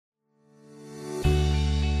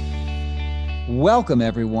Welcome,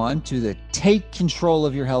 everyone, to the Take Control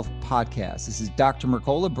of Your Health podcast. This is Dr.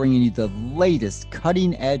 Mercola bringing you the latest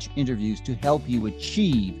cutting-edge interviews to help you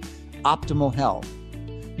achieve optimal health.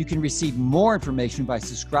 You can receive more information by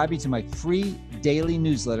subscribing to my free daily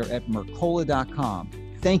newsletter at Mercola.com.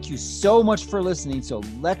 Thank you so much for listening. So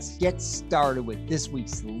let's get started with this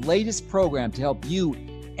week's latest program to help you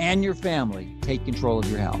and your family take control of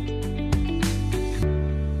your health.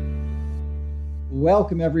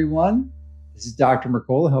 Welcome, everyone. This is Dr.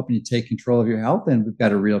 Mercola helping you take control of your health. And we've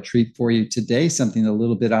got a real treat for you today, something a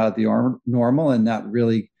little bit out of the normal and not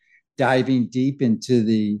really diving deep into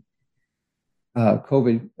the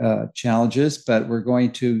COVID challenges, but we're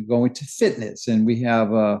going to go into fitness. And we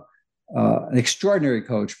have an extraordinary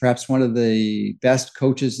coach, perhaps one of the best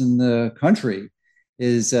coaches in the country,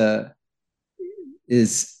 is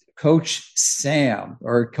Coach Sam,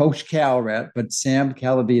 or Coach Cal, but Sam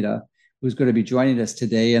Calavita, who's going to be joining us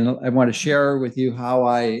today. And I want to share with you how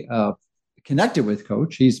I connected with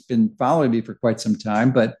Coach. He's been following me for quite some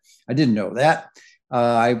time, but I didn't know that.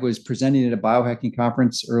 I was presenting at a biohacking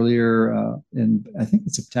conference earlier in, I think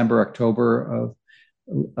it's September, October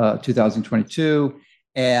of 2022.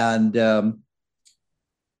 And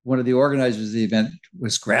one of the organizers of the event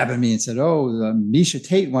was grabbing me and said, Misha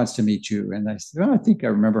Tate wants to meet you. And I said, I think I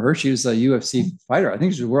remember her. She was a UFC fighter. I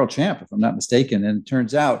think she's a world champ, if I'm not mistaken. And it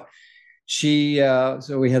turns out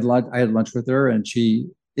so we had lunch. I had lunch with her, and she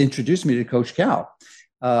introduced me to Coach Cal,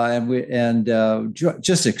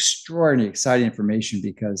 just extraordinary, exciting information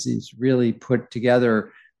because he's really put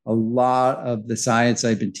together a lot of the science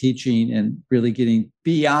I've been teaching and really getting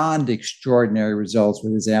beyond extraordinary results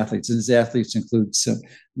with his athletes. And his athletes include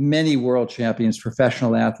many world champions,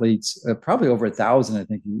 professional athletes, probably over 1,000. I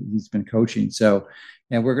think he's been coaching.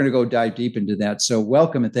 And we're going to go dive deep into that. So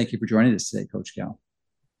welcome and thank you for joining us today, Coach Cal.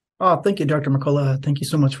 Oh, thank you, Dr. Mercola. Thank you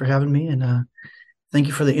so much for having me. And thank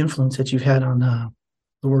you for the influence that you've had on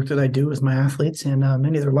the work that I do with my athletes and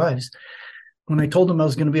many of their lives. When I told them I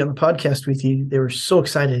was going to be on the podcast with you, they were so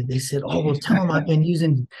excited. They said, well, tell him I've been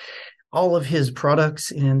using all of his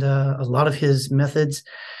products and a lot of his methods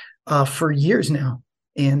for years now.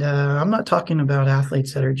 And I'm not talking about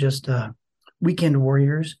athletes that are just weekend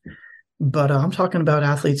warriors, but I'm talking about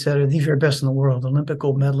athletes that are the very best in the world, Olympic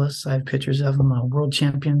gold medalists. I have pictures of them, world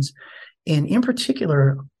champions. And in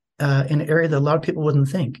particular, in an area that a lot of people wouldn't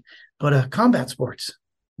think, but combat sports,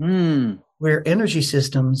 where energy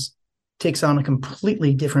systems takes on a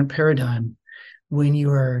completely different paradigm when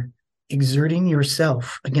you are exerting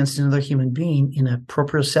yourself against another human being in a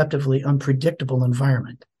proprioceptively unpredictable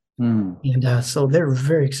environment. And so they're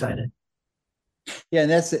very excited. Yeah,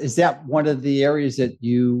 and is that one of the areas that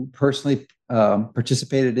you personally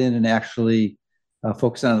participated in and actually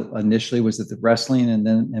focused on initially? Was it the wrestling and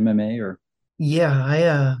then MMA, or?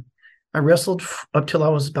 Yeah, I wrestled up till I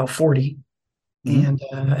was about 40, and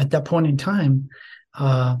at that point in time,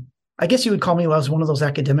 I guess you would call me, I was one of those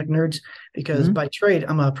academic nerds because by trade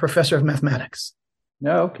I'm a professor of mathematics.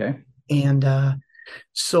 Oh, okay. And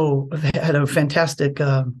so I've had a fantastic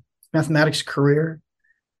mathematics career,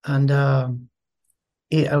 and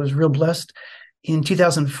I was real blessed. In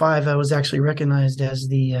 2005, I was actually recognized as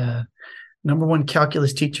the number one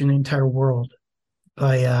calculus teacher in the entire world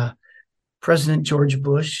by President George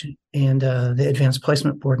Bush and the Advanced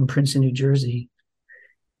Placement Board in Princeton, New Jersey.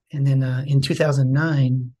 And then in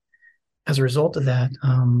 2009, as a result of that,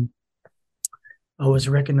 I was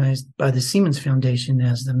recognized by the Siemens Foundation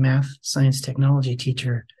as the Math, Science, Technology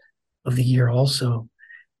Teacher of the Year also.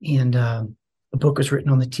 And a book was written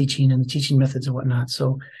on the teaching and the teaching methods and whatnot.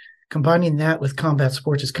 So combining that with combat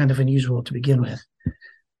sports is kind of unusual to begin with.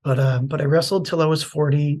 But I wrestled till I was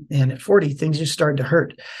 40, and at 40, things just started to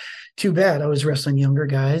hurt. Too bad. I was wrestling younger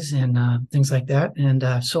guys and things like that.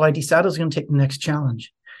 And so I decided I was going to take the next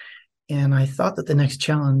challenge. And I thought that the next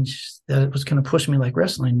challenge that was going to push me like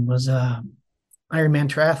wrestling was Ironman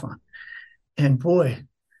triathlon. And boy,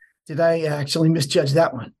 did I actually misjudge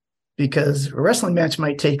that one. Because a wrestling match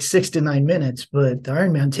might take 6 to 9 minutes, but the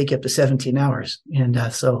Ironman take up to 17 hours.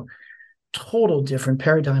 And so total different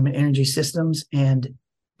paradigm in energy systems and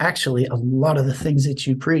actually a lot of the things that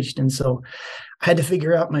you preached. And so I had to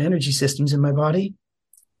figure out my energy systems in my body,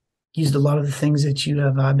 used a lot of the things that you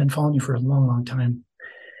have. I've been following you for a long, long time.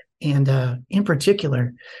 And in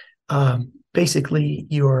particular, basically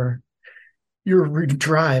your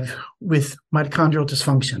drive with mitochondrial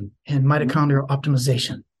dysfunction and mitochondrial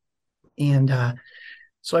optimization. And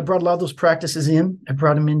so I brought a lot of those practices in. I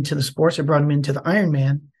brought them into the sports. I brought them into the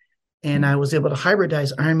Ironman. And I was able to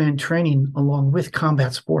hybridize Ironman training along with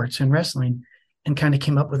combat sports and wrestling and kind of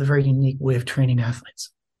came up with a very unique way of training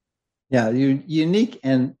athletes. Yeah, unique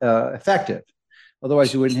and effective.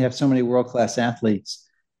 Otherwise, you wouldn't have so many world-class athletes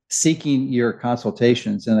seeking your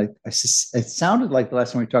consultations. And it sounded like the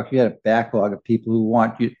last time we talked, you had a backlog of people who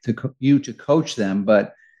want you to coach them,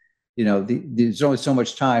 but there's only so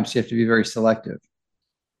much time, so you have to be very selective.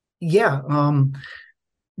 Yeah,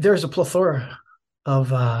 there's a plethora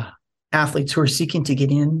of athletes who are seeking to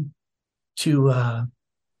get in to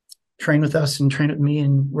train with us and train with me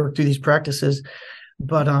and work through these practices.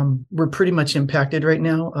 But we're pretty much impacted right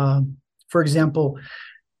now. For example,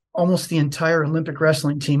 almost the entire Olympic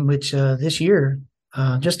wrestling team, which this year,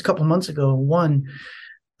 just a couple months ago, won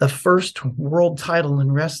the first world title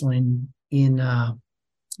in wrestling in,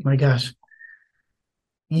 my gosh,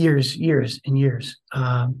 years and years,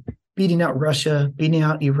 beating out Russia, beating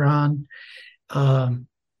out Iran.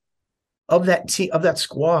 Of that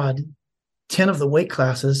squad, 10 of the weight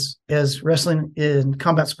classes, as wrestling and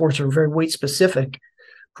combat sports are very weight specific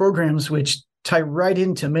programs, which tie right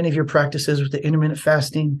into many of your practices with the intermittent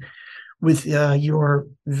fasting, with your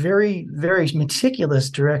very, very meticulous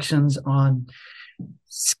directions on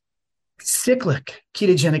cyclic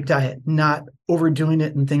ketogenic diet, not overdoing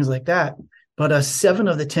it and things like that. But 7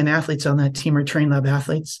 of the 10 athletes on that team are trained lab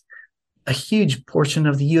athletes. A huge portion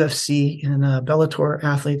of the UFC and Bellator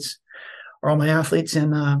athletes are all my athletes.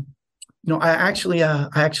 And I actually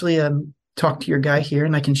talked to your guy here,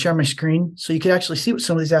 and I can share my screen so you can actually see what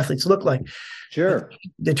some of these athletes look like. Sure.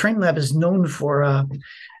 The training lab is known for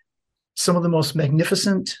some of the most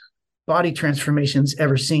magnificent body transformations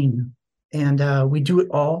ever seen, and we do it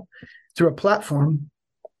all through a platform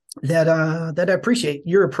that I appreciate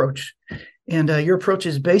your approach. And your approach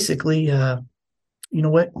is basically,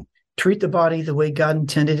 treat the body the way God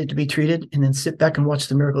intended it to be treated, and then sit back and watch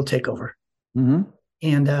the miracle take over. Mm-hmm.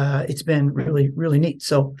 And it's been really, really neat.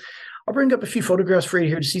 So I'll bring up a few photographs for you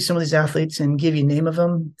here to see some of these athletes and give you a name of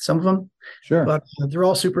them, some of them. Sure. But they're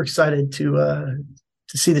all super excited to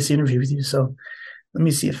see this interview with you. So let me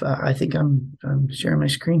see if I think I'm sharing my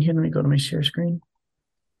screen here. Let me go to my share screen.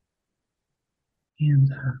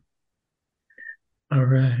 And all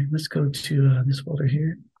right, let's go to this folder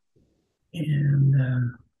here. And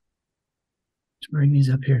let's bring these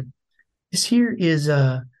up here. This here is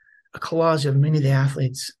a collage of many of the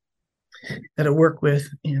athletes that I work with,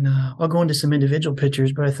 and I'll go into some individual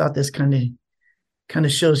pictures, but I thought this kind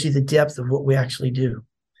of shows you the depth of what we actually do.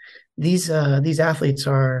 These athletes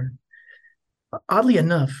are, oddly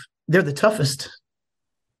enough, they're the toughest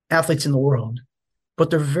athletes in the world,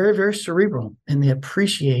 but they're very, very cerebral, and they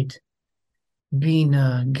appreciate being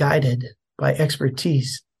guided by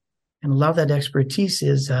expertise. And a lot of that expertise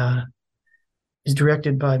is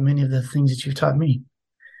directed by many of the things that you've taught me.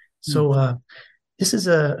 So this is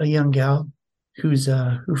a young gal who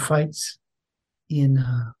fights in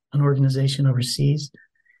an organization overseas,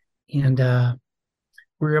 and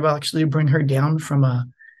we're about actually to bring her down from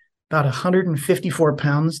about 154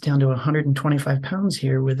 pounds down to 125 pounds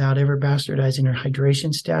here without ever bastardizing her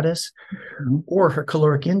hydration status or her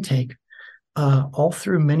caloric intake, all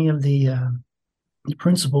through many of the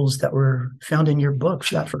principles that were found in your book,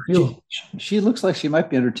 Fat for Fuel. She looks like she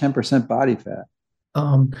might be under 10% body fat.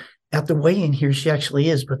 At the weigh-in here, she actually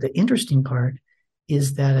is. But the interesting part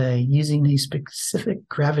is that using a specific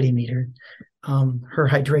gravity meter, her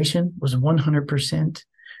hydration was 100%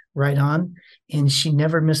 right on, and she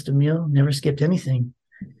never missed a meal, never skipped anything.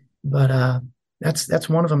 But that's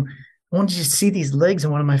one of them. I wanted you to see these legs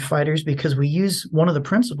in one of my fighters because we use one of the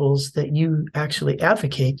principles that you actually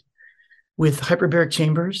advocate with hyperbaric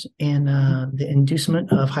chambers and the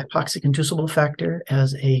inducement of hypoxic inducible factor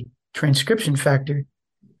as a transcription factor,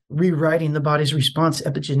 rewriting the body's response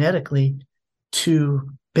epigenetically to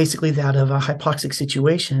basically that of a hypoxic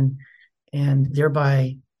situation, and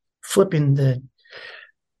thereby flipping the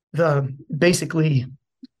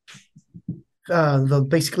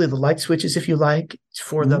light switches, if you like,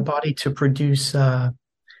 for the body to produce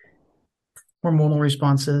hormonal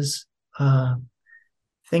responses,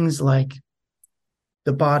 things like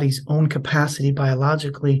the body's own capacity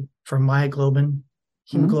biologically for myoglobin,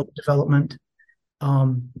 hemoglobin development,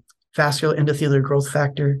 vascular endothelial growth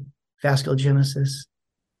factor, vasculogenesis,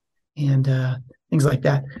 and things like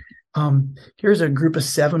that. Here's a group of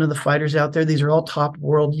 7 of the fighters out there. These are all top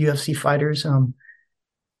world UFC fighters,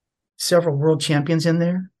 several world champions in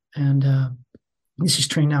there. And this is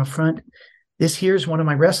trained out front. This here is one of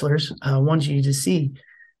my wrestlers. I wanted you to see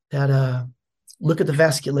that, look at the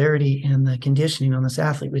vascularity and the conditioning on this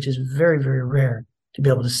athlete, which is very, very rare to be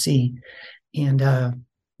able to see. And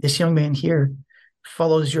this young man here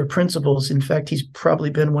follows your principles. In fact, he's probably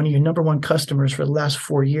been one of your number one customers for the last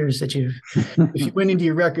 4 years that if you went into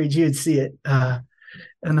your records, you would see it.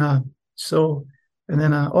 And So, and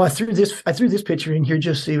then, I threw this picture in here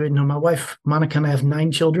just so you know, my wife, Monica, and I have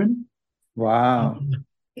 9 children. Wow.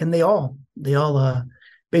 And they all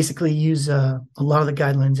basically use a lot of the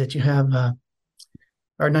guidelines that you have.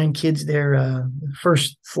 Our 9 kids there,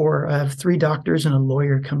 first 4, I have 3 doctors and a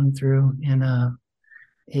lawyer coming through, and a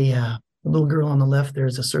little girl on the left,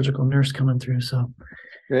 there's a surgical nurse coming through. So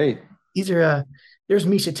Great. these are, there's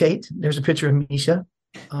Misha Tate. There's a picture of Misha.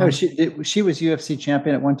 No, she was UFC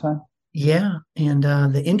champion at one time. Yeah. And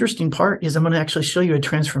the interesting part is I'm going to actually show you a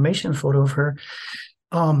transformation photo of her.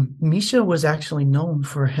 Misha was actually known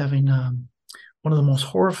for having one of the most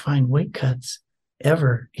horrifying weight cuts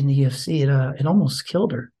ever in the UFC. It almost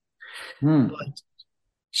killed her. But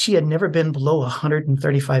she had never been below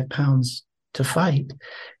 135 pounds to fight.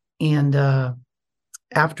 And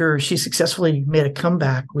after she successfully made a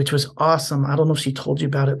comeback, which was awesome, I don't know if she told you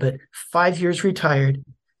about it, but 5 years retired,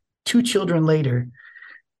 2 children later,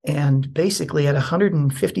 and basically at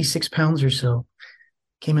 156 pounds or so,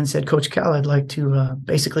 came and said, Coach Cal, I'd like to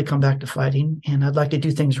basically come back to fighting, and I'd like to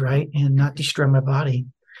do things right and not destroy my body.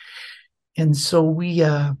 And so we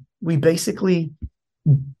basically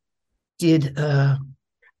did the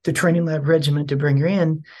training lab regimen to bring her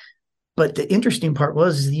in. But the interesting part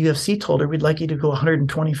was the UFC told her, we'd like you to go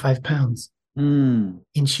 125 pounds. And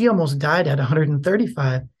she almost died at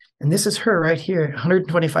 135. And this is her right here,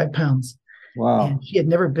 125 pounds. Wow. And she had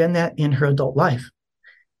never been that in her adult life.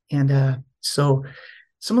 And so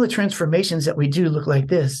some of the transformations that we do look like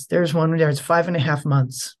this. There's one there, it's 5.5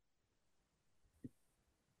 months.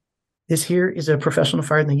 This here is a professional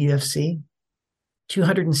fighter in the UFC,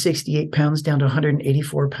 268 pounds down to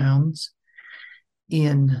 184 pounds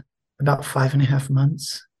in about 5.5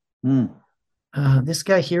 months. This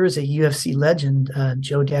guy here is a UFC legend,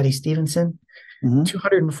 Joe Daddy Stevenson,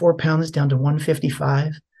 204 pounds down to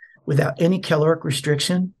 155 without any caloric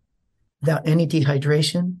restriction, without any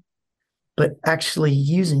dehydration, but actually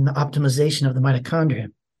using the optimization of the mitochondria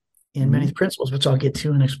in many of the principles, which I'll get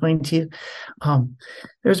to and explain to you.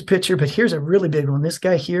 There's a picture, but here's a really big one. This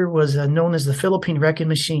guy here was known as the Philippine Wrecking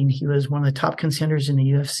Machine. He was one of the top contenders in the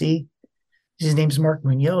UFC. His name's Mark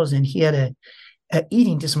Munoz, and he had a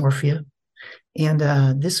eating dysmorphia.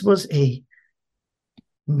 And this was a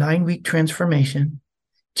 9-week transformation,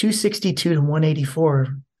 262 to 184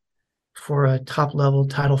 for a top-level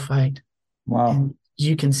title fight. Wow. And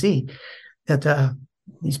you can see that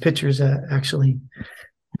these pictures actually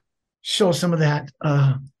show some of that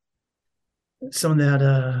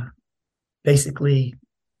basically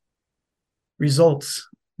results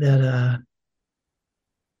that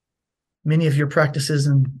many of your practices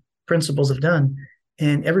and principles have done.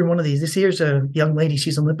 And every one of these, this here's a young lady,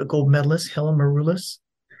 she's Olympic gold medalist, Helen Maroulis.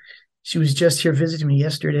 She was just here visiting me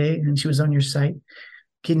yesterday, and she was on your site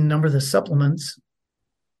getting a number of the supplements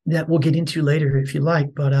that we'll get into later if you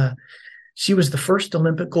like. But she was the first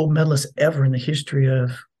Olympic gold medalist ever in the history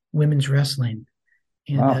of women's wrestling.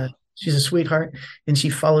 And wow. She's a sweetheart, and she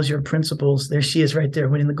follows your principles. There she is right there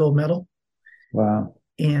winning the gold medal. Wow.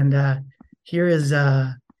 And here is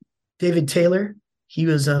David Taylor. He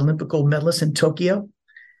was an Olympic gold medalist in Tokyo.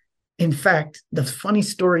 In fact, the funny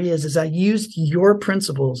story is I used your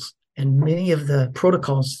principles and many of the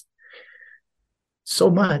protocols so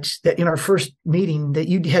much that in our first meeting that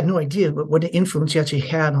you had no idea but what influence you actually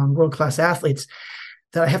had on world-class athletes,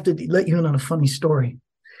 that I have to let you in on a funny story.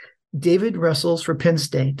 David wrestles for Penn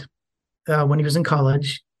State when he was in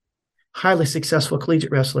college, highly successful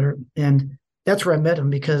collegiate wrestler. And that's where I met him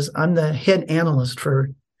because I'm the head analyst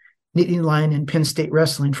for Nittany Lion and Penn State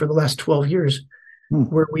Wrestling for the last 12 years,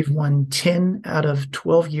 where we've won 10 out of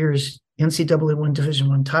 12 years NCAA 1 Division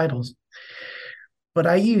 1 titles. But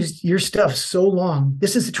I used your stuff so long.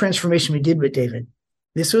 This is the transformation we did with David.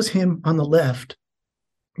 This was him on the left,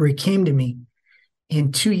 where he came to me.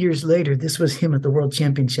 And 2 years later, this was him at the World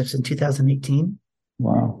Championships in 2018.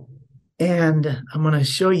 Wow. And I'm going to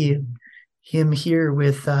show you him here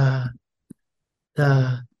with the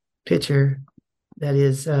picture that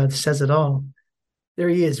is says it all. There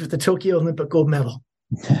he is with the Tokyo Olympic gold medal.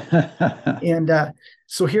 And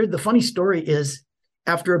so here, the funny story is,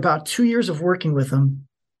 after about 2 years of working with him,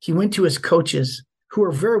 he went to his coaches, who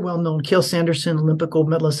are very well known, Cael Sanderson, Olympic gold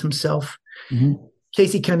medalist himself,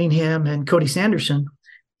 Casey Cunningham, and Cody Sanderson.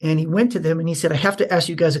 And he went to them and he said, I have to ask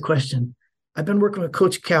you guys a question. I've been working with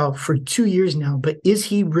Coach Cal for 2 years now, but is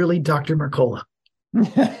he really Dr. Mercola?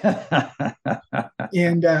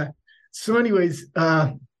 And so anyways,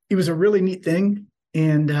 it was a really neat thing.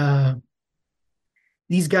 And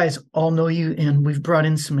these guys all know you, and we've brought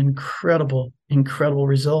in some incredible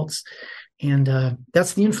results. And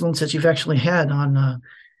that's the influence that you've actually had on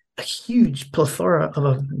a huge plethora of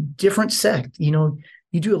a different sect. You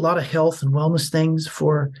do a lot of health and wellness things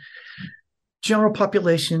for general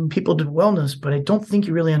population, people do wellness, but I don't think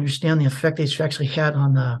you really understand the effect it's actually had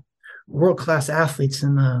on the world-class athletes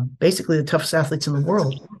and basically the toughest athletes in the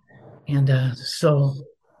world. And so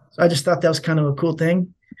I just thought that was kind of a cool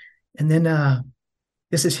thing. And then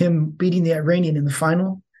this is him beating the Iranian in the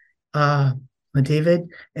final, David.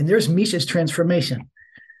 And there's Misha's transformation.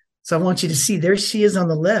 So I want you to see, there she is on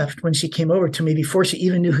the left when she came over to me before she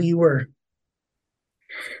even knew who you were.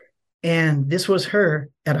 And this was her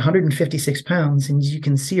at 156 pounds. And you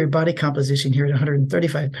can see her body composition here at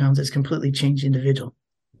 135 pounds. It's completely changed individual.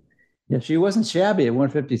 Yeah, she wasn't shabby at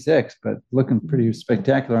 156, but looking pretty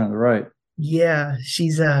spectacular on the right. Yeah,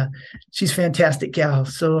 she's fantastic gal.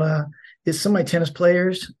 So it's some of my tennis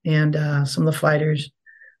players and some of the fighters,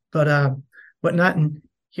 but whatnot. And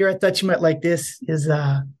here I thought you might like this is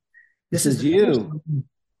you.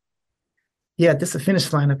 Yeah, this is the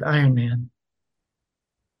finish line of the Ironman.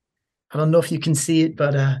 I don't know if you can see it,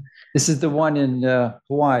 but this is the one in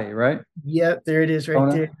Hawaii, right? Yeah, there it is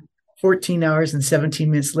right there. 14 hours and 17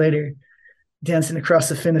 minutes later, dancing across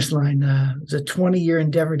the finish line. It was a 20-year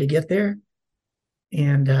endeavor to get there,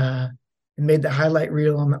 and it made the highlight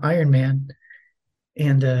reel on the Ironman.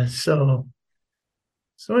 And so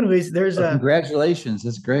anyways, there's congratulations.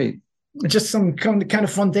 That's great. Just some kind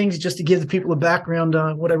of fun things just to give the people a background.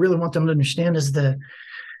 What I really want them to understand is the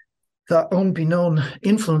unbeknown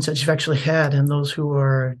influence that you've actually had, and those who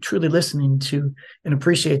are truly listening to and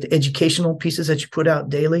appreciate the educational pieces that you put out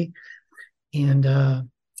daily, and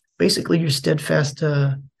basically your steadfast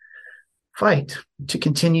fight to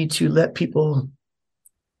continue to let people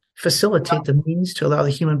facilitate the means to allow the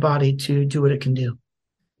human body to do what it can do.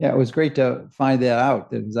 Yeah, it was great to find that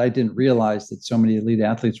out, because I didn't realize that so many elite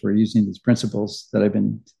athletes were using these principles that I've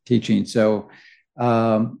been teaching. So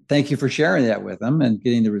thank you for sharing that with them and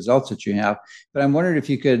getting the results that you have. But I'm wondering if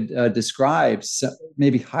you could describe,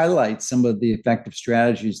 maybe highlight some of the effective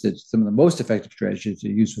strategies, some of the most effective strategies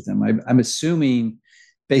you use with them. I'm assuming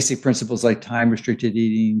basic principles like time-restricted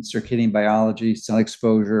eating, circadian biology, sun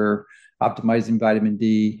exposure, optimizing vitamin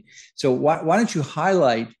D. So why don't you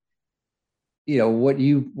highlight, what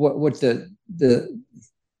the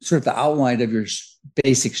sort of the outline of your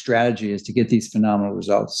basic strategy is to get these phenomenal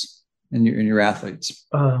results in your athletes?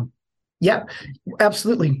 Yeah,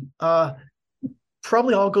 absolutely.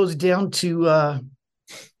 Probably all goes down to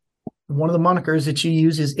one of the monikers that you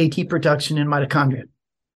use is AT production in mitochondria,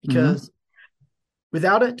 because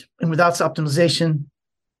without it and without its optimization,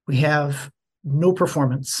 we have no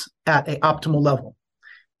performance at an optimal level.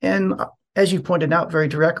 And as you pointed out very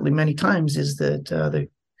directly many times, is that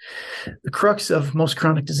the crux of most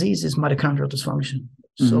chronic disease is mitochondrial dysfunction.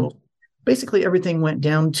 So basically everything went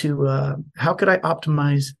down to how could I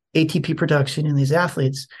optimize ATP production in these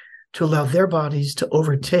athletes to allow their bodies to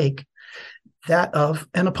overtake that of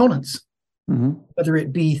an opponent's, whether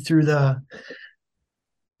it be through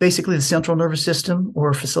basically the central nervous system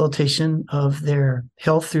or facilitation of their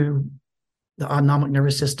health through the autonomic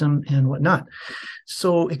nervous system and whatnot.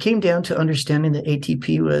 So it came down to understanding that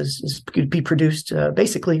ATP could be produced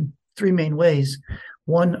basically three main ways.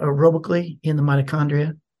 One, aerobically in the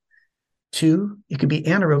mitochondria. Two, it could be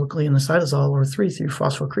anaerobically in the cytosol, or three, through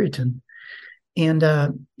phosphocreatine. And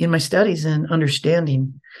in my studies and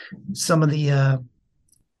understanding some of the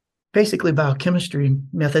basically biochemistry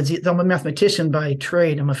methods, I'm a mathematician by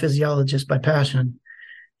trade, I'm a physiologist by passion,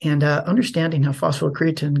 and understanding how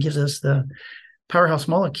phosphocreatine gives us the powerhouse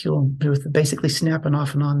molecule with basically snapping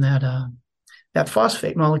off and on that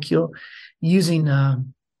phosphate molecule using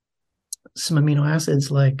some amino acids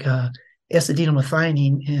like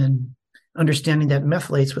S-adenomethionine, and understanding that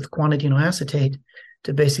methylates with guanidino acetate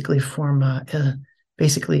to basically form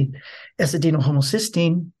basically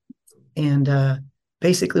S-adenohomocysteine. And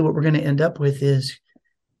basically what we're going to end up with is,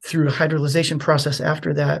 through a hydrolyzation process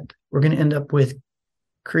after that, we're going to end up with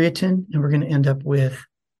creatine, and we're going to end up with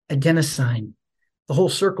adenosine. The whole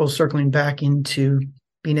circle circling back into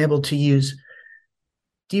being able to use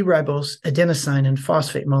D-ribose, adenosine, and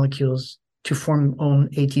phosphate molecules to form own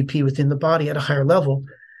ATP within the body at a higher level.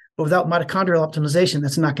 But without mitochondrial optimization,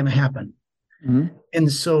 that's not going to happen.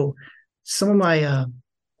 And so some of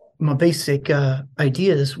my basic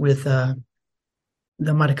ideas with the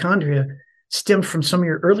mitochondria stemmed from some of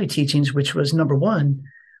your early teachings, which was, number one,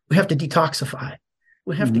 we have to detoxify.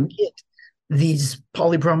 We have to get these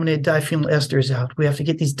polybrominated diphenyl esters out. We have to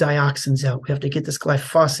get these dioxins out. We have to get this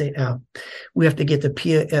glyphosate out. We have to get the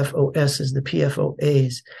PFOSs, the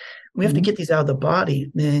PFOAs. We have to get these out of the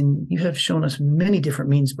body. And you have shown us many different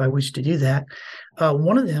means by which to do that.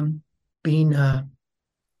 One of them being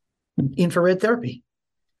infrared therapy.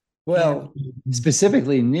 Well,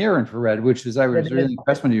 specifically near infrared, which is I was really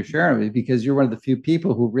impressed when you were sharing with me, because you're one of the few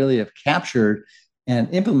people who really have captured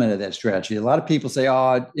and implemented that strategy. A lot of people say,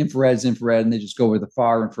 "Oh, infrared's infrared," and they just go with the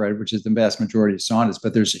far infrared, which is the vast majority of saunas.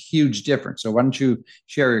 But there's a huge difference. So why don't you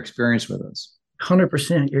share your experience with us?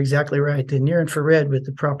 100%. You're exactly right. The near infrared with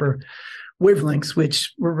the proper wavelengths,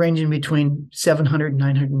 which were ranging between 700 and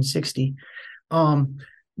 960.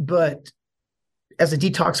 But as a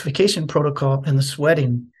detoxification protocol and the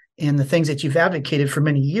sweating and the things that you've advocated for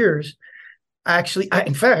many years,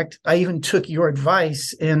 in fact, I even took your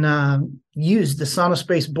advice and used the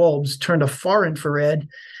SaunaSpace bulbs, turned a far infrared.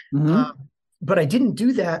 But I didn't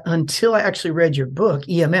do that until I actually read your book,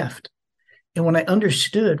 EMF'd. And when I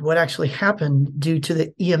understood what actually happened due to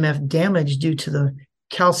the EMF damage due to the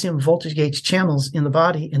calcium voltage gauge channels in the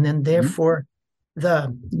body, and then therefore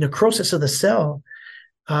the necrosis of the cell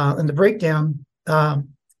and the breakdown,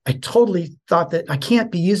 I totally thought that I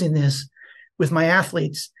can't be using this with my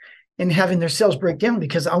athletes and having their cells break down,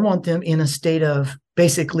 because I want them in a state of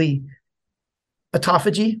basically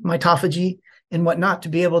autophagy, mitophagy, and whatnot, to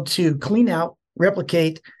be able to clean out,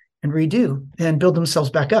 replicate, and redo and build themselves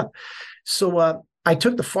back up. So I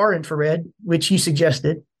took the far infrared, which you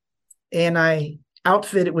suggested, and I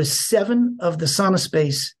outfitted with 7 of the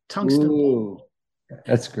SaunaSpace tungsten. Ooh,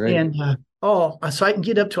 that's great. And so I can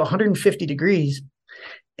get up to 150 degrees.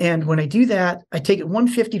 And when I do that, I take it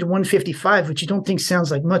 150 to 155, which you don't think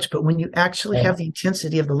sounds like much, but when you actually have the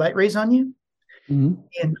intensity of the light rays on you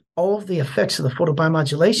and all of the effects of the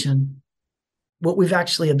photobiomodulation, what we've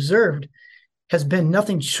actually observed has been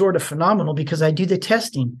nothing short of phenomenal, because I do the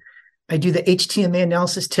testing. I do the HTMA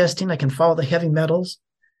analysis testing. I can follow the heavy metals.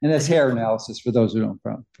 And that's hair analysis for those who don't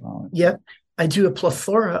follow. Yep. I do a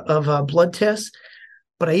plethora of blood tests,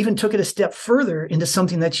 but I even took it a step further into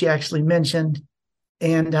something that she actually mentioned,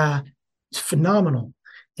 and it's phenomenal.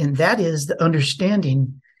 And that is the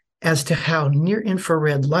understanding as to how near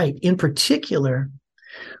infrared light in particular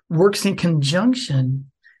works in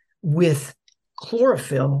conjunction with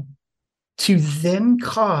chlorophyll to then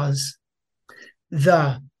cause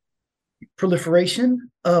the proliferation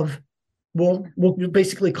of, we'll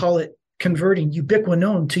basically call it converting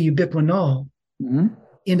ubiquinone to ubiquinol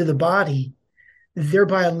into the body,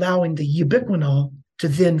 thereby allowing the ubiquinol to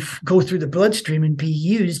then go through the bloodstream and be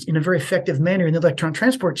used in a very effective manner in the electron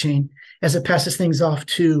transport chain as it passes things off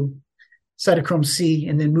to cytochrome C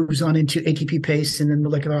and then moves on into ATP paste and then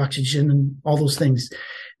molecular oxygen and all those things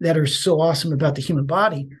that are so awesome about the human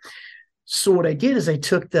body. So what I did is I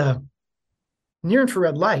took the near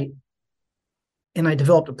infrared light and I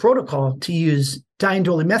developed a protocol to use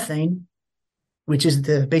diindolylmethane, which is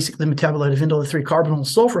basically the metabolite of indole 3-carbonyl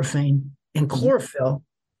sulforaphane, and chlorophyll,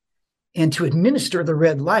 and to administer the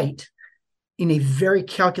red light in a very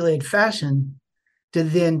calculated fashion to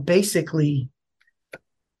then basically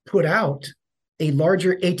put out a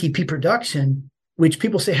larger ATP production, which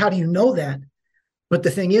people say, how do you know that? But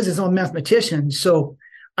the thing is I'm a mathematician. So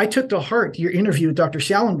I took to heart your interview with Dr.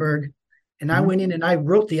 Schallenberg, and I went in and I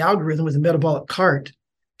wrote the algorithm with a metabolic cart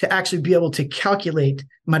to actually be able to calculate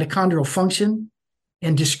mitochondrial function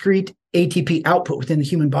and discrete ATP output within the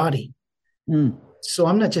human body. So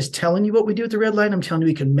I'm not just telling you what we do with the red light, I'm telling you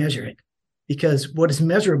we can measure it, because what is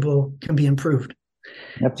measurable can be improved.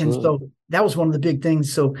 Absolutely. And so that was one of the big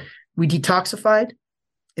things. So we detoxified,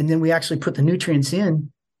 and then we actually put the nutrients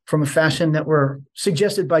in from a fashion that were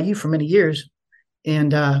suggested by you for many years.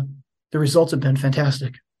 And the results have been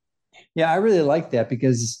fantastic. Yeah, I really like that,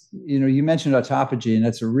 because, you mentioned autophagy, and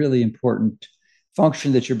that's a really important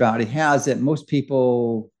function that your body has that most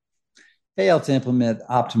people fail to implement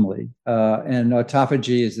optimally. And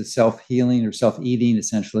autophagy is a self-healing or self-eating,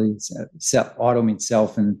 essentially. Auto means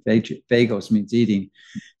self, and phagos means eating.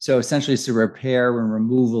 So essentially it's the repair and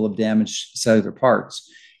removal of damaged cellular parts.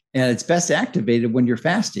 And it's best activated when you're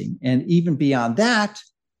fasting. And even beyond that,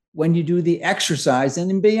 when you do the exercise, and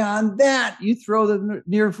then beyond that, you throw the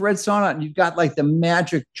near infrared sauna and you've got like the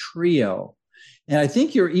magic trio. And I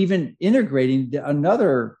think you're even integrating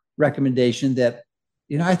another recommendation that,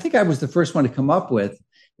 I think I was the first one to come up with,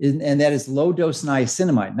 and that is low dose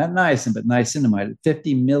niacinamide, not niacin, but niacinamide at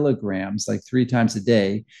 50 milligrams, like 3 times a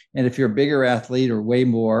day. And if you're a bigger athlete or way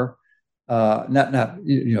more,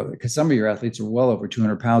 because some of your athletes are well over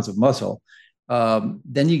 200 pounds of muscle,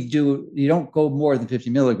 then you don't go more than 50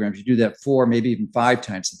 milligrams. You do that 4, maybe even 5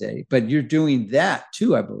 times a day. But you're doing that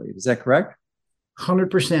too, I believe. Is that correct?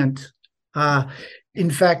 100%.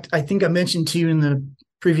 In fact, I think I mentioned to you in the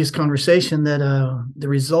previous conversation that the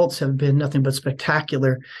results have been nothing but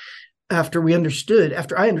spectacular. After I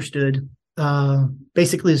understood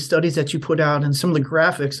basically the studies that you put out and some of the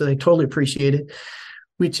graphics that I totally appreciated,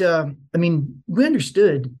 which, we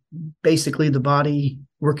understood basically the body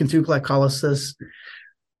working through glycolysis,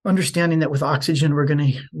 understanding that with oxygen, we're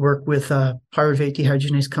going to work with pyruvate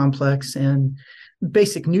dehydrogenase complex and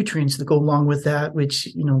basic nutrients that go along with that, which,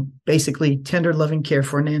 basically tender loving care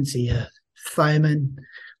for Nancy, thiamine,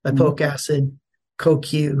 lipoic acid,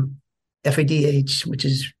 CoQ, FADH, which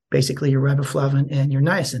is basically your riboflavin and your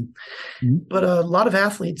niacin. But a lot of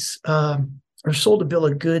athletes are sold a bill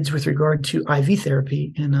of goods with regard to IV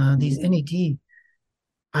therapy, and these NAD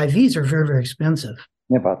IVs are very, very expensive.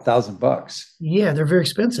 Yeah, about $1,000. Yeah, they're very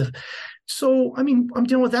expensive. So, I'm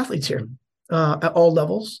dealing with athletes here at all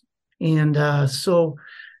levels. And so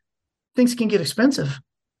things can get expensive.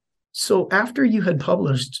 So after you had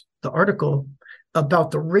published the article about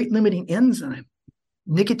the rate-limiting enzyme,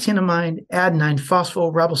 nicotinamide adenine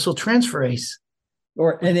phosphoribosyltransferase,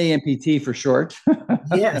 or NAMPT for short.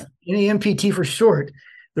 yes, NAMPT for short,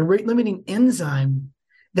 the rate-limiting enzyme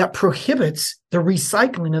that prohibits the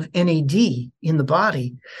recycling of NAD in the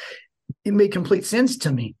body, it made complete sense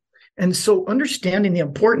to me. And so understanding the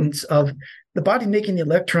importance of the body making the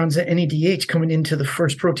electrons at NADH coming into the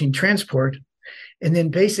first protein transport, and then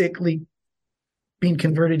basically being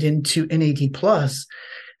converted into NAD+,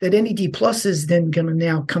 that NAD+ is then going to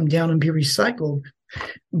now come down and be recycled,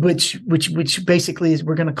 which basically is,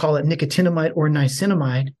 we're going to call it nicotinamide or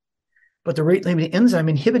niacinamide. But the rate-limiting enzyme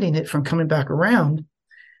inhibiting it from coming back around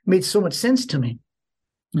made so much sense to me.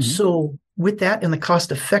 Mm-hmm. So with that and the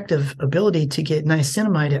cost-effective ability to get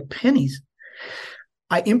niacinamide at pennies,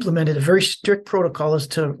 I implemented a very strict protocol as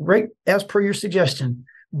to, right as per your suggestion,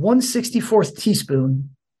 1/64th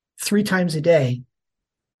teaspoon 3 times a day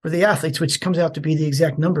for the athletes, which comes out to be the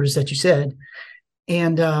exact numbers that you said.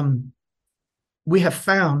 And we have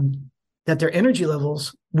found that their energy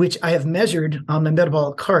levels, which I have measured on my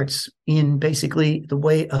metabolic carts in basically the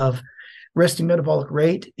way of resting metabolic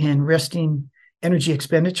rate and resting energy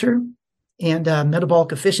expenditure and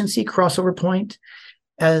metabolic efficiency, crossover point,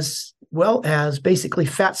 as well as basically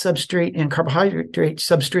fat substrate and carbohydrate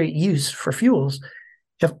substrate use for fuels,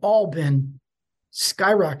 have all been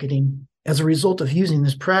skyrocketing as a result of using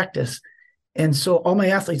this practice. And so all my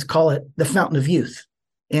athletes call it the fountain of youth.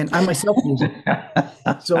 And I myself use it.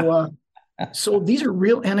 So these are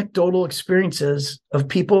real anecdotal experiences of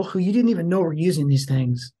people who you didn't even know were using these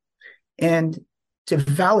things. And to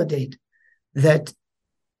validate that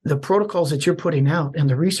the protocols that you're putting out and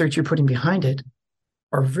the research you're putting behind it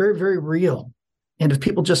are very, very real. And if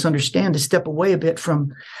people just understand to step away a bit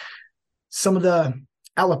from some of the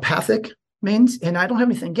allopathic means, and I don't have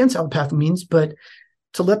anything against allopathic means, but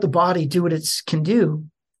to let the body do what it can do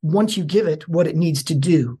once you give it what it needs to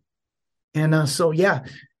do. And the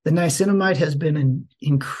niacinamide has been an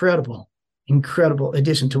incredible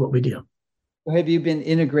addition to what we do. Have you been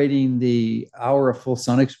integrating the hour of full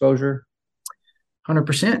sun exposure?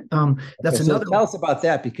 100%. That's another. Tell us about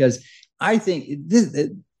that, because I think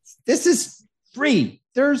this is free.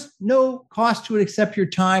 There's no cost to it except your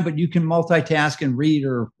time, but you can multitask and read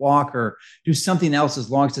or walk or do something else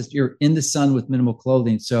as long as you're in the sun with minimal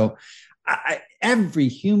clothing. So every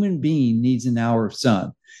human being needs an hour of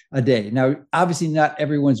sun a day. Now, obviously not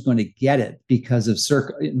everyone's going to get it because of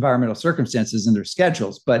environmental circumstances in their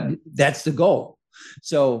schedules, but that's the goal.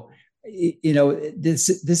 So, this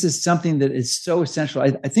is something that is so essential. I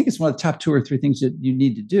think it's one of the top 2 or 3 things that you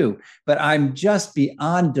need to do, but I'm just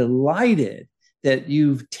beyond delighted that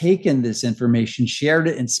you've taken this information, shared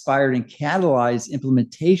it, inspired, and catalyzed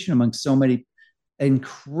implementation among so many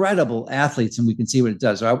incredible athletes, and we can see what it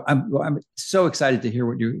does. So I'm so excited to hear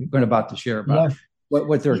what you're about to share about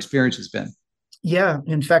what their experience has been. Yeah.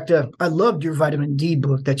 In fact, I loved your vitamin D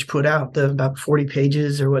book that you put out, the about 40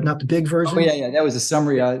 pages or whatnot, the big version. Oh, yeah. That was a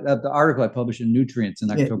summary of the article I published in Nutrients in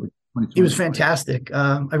October 2020. It was fantastic.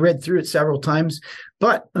 I read through it several times,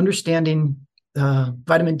 but understanding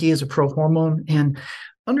vitamin D as a pro-hormone and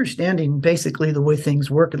understanding basically the way things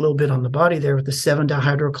work a little bit on the body there with the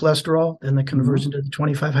 7-dihydrocholesterol and the conversion to the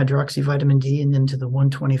 25-hydroxy vitamin D and then to the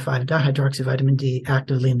 125-dihydroxy vitamin D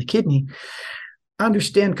actively in the kidney. I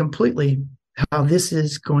understand completely how this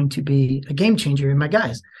is going to be a game changer in my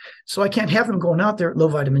guys. So I can't have them going out there at low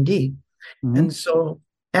vitamin D. Mm-hmm. And so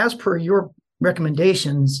as per your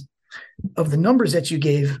recommendations of the numbers that you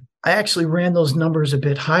gave, I actually ran those numbers a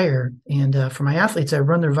bit higher. And for my athletes, I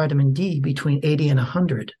run their vitamin D between 80 and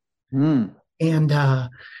 100. And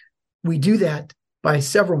we do that by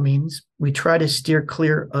several means. We try to steer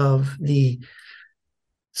clear of the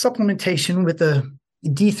supplementation with the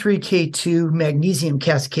D3K2 magnesium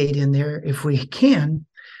cascade in there if we can.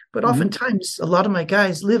 But Mhm. oftentimes, a lot of my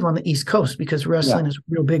guys live on the East Coast because Yeah. wrestling is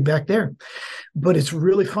real big back there. But it's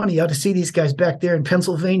really funny. You ought to see these guys back there in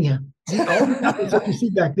Pennsylvania. All the athletes that you see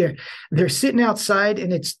back there, they're sitting outside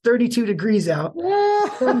and it's 32 degrees out.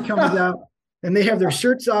 The sun comes out and they have their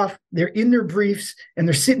shirts off. They're in their briefs and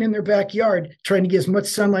they're sitting in their backyard trying to get as much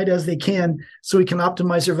sunlight as they can so we can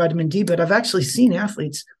optimize their vitamin D. But I've actually seen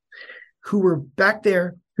athletes who were back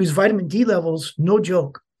there whose vitamin D levels, no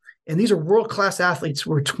joke, and these are world-class athletes,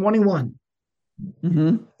 were 21. Mm-hmm.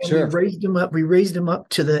 And Sure. we raised them up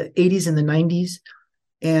to the 80s and the 90s,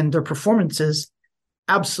 and their performances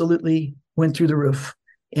absolutely went through the roof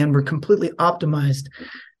and were completely optimized.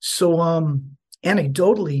 So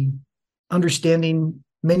anecdotally, understanding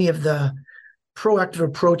many of the proactive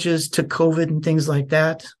approaches to COVID and things like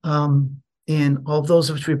that, and all of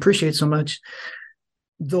those which we appreciate so much,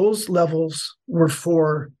 those levels were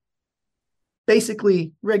for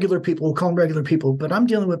basically regular people. We'll call them regular people, but I'm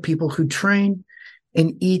dealing with people who train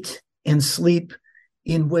and eat and sleep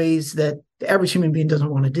in ways that the average human being doesn't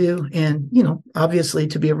want to do. And, obviously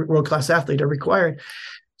to be a world-class athlete are required.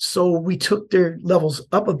 So we took their levels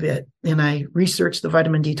up a bit, and I researched the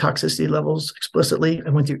vitamin D toxicity levels explicitly. I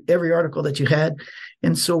went through every article that you had.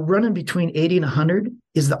 And so running between 80 and 100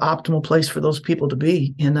 is the optimal place for those people to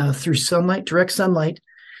be. And through sunlight, direct sunlight,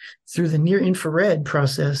 through the near infrared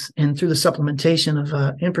process, and through the supplementation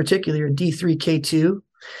of, in particular, D3K2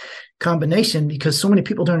 combination, because so many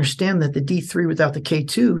people don't understand that the D3 without the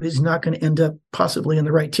K2 is not going to end up possibly in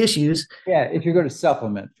the right tissues. Yeah, if you're going to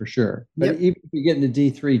supplement, for sure. But Yep. even if you're getting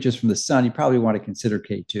the D3 just from the sun, you probably want to consider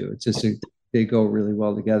K2. It's just they go really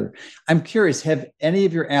well together. I'm curious, have any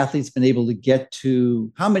of your athletes been able to get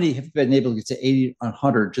to, how many have been able to get to 80,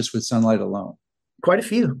 100 just with sunlight alone? Quite a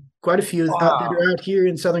few Wow. that are out here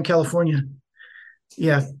in Southern California.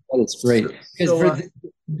 Yeah. That is great.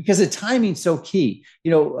 Because the timing's so key.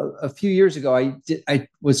 A few years ago, I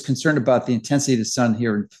was concerned about the intensity of the sun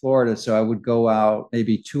here in Florida. So I would go out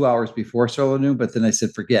maybe 2 hours before solar noon, but then I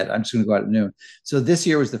said, forget, I'm just going to go out at noon. So this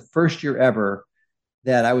year was the first year ever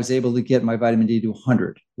that I was able to get my vitamin D to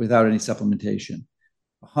 100 without any supplementation.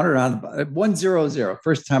 100 on 100.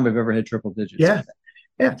 First time I've ever had triple digits. Yeah.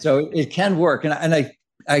 Yeah. So it can work. And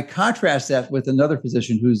I contrast that with another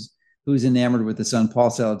physician who's enamored with the sun,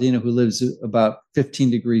 Paul Saladino, who lives about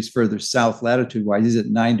 15 degrees further south latitude wise. He's at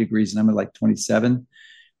 9 degrees and I'm at like 27.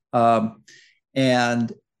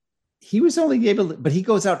 And he was only able to, but he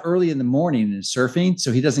goes out early in the morning and is surfing.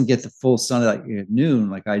 So he doesn't get the full sunlight at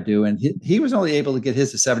noon like I do. And he was only able to get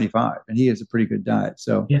his to 75, and he has a pretty good diet.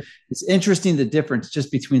 So It's interesting, the difference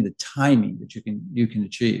just between the timing that you can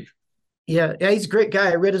achieve. Yeah, he's a great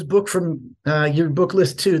guy. I read his book from your book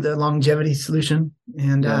list too, The Longevity Solution.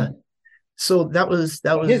 And so that was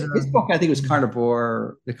his book, I think, was the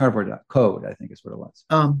Carnivore Code, I think is what it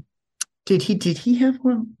was. Did he have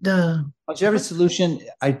one? The Longevity Solution,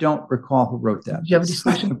 I don't recall who wrote that. Longevity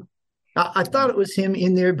Solution. I thought it was him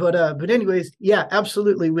in there, but anyways, yeah,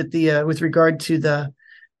 absolutely with regard to the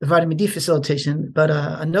vitamin D facilitation. But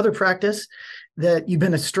another practice that you've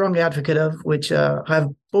been a strong advocate of, which I have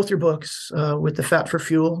both your books with the Fat for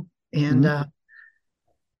Fuel, and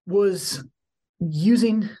was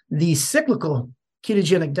using the cyclical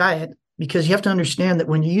ketogenic diet, because you have to understand that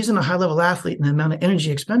when you're using a high-level athlete and the amount of energy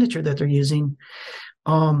expenditure that they're using,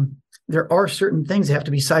 there are certain things that have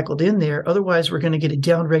to be cycled in there. Otherwise, we're going to get a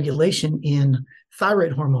down regulation in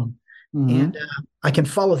thyroid hormone. And I can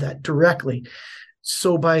follow that directly.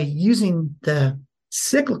 So by using the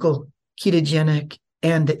cyclical ketogenic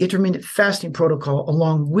and the intermittent fasting protocol,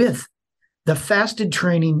 along with the fasted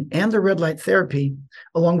training and the red light therapy,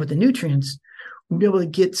 along with the nutrients, we'll be able to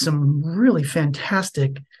get some really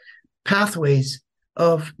fantastic pathways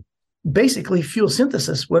of basically fuel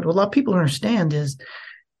synthesis. What a lot of people understand is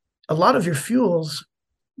a lot of your fuels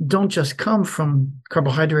don't just come from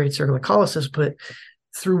carbohydrates or glycolysis, but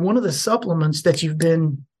through one of the supplements that you've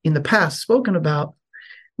been in the past spoken about,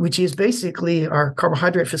 which is basically our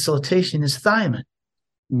carbohydrate facilitation, is thiamine.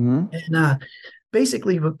 And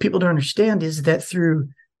basically what people don't understand is that through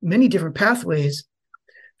many different pathways,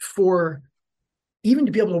 for even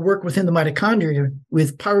to be able to work within the mitochondria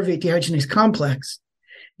with pyruvate dehydrogenase complex,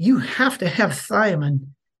 you have to have thiamine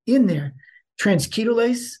in there.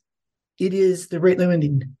 Transketolase, it is the rate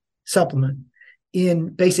limiting supplement in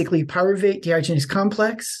basically pyruvate dehydrogenase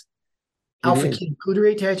complex, alpha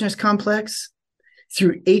ketoglutarate dehydrogenase complex,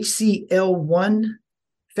 through HCl1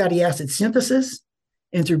 fatty acid synthesis,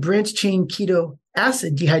 and through branched chain keto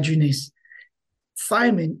acid dehydrogenase.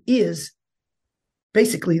 Thiamine is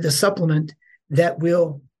basically the supplement that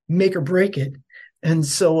will make or break it. And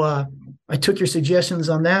so I took your suggestions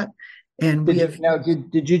on that. And we have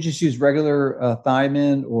did you just use regular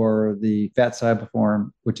thiamine or the fat soluble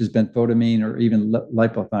form, which has been photamine or even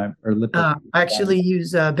lipothiamine or I actually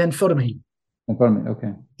use benfotiamine. Benfotiamine,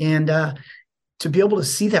 okay. And to be able to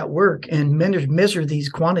see that work and measure these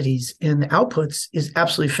quantities and the outputs is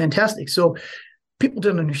absolutely fantastic. So people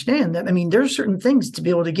don't understand that. I mean, there are certain things to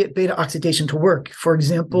be able to get beta oxidation to work. For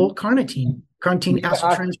example, carnitine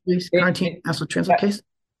acyltransferase.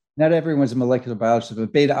 Not everyone's a molecular biologist,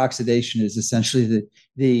 but beta oxidation is essentially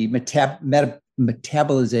the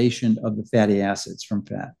metabolization of the fatty acids from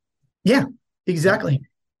fat. Yeah, exactly.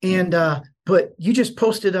 And but you just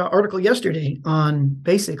posted an article yesterday on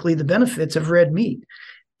basically the benefits of red meat.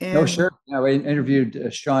 And no, sure. I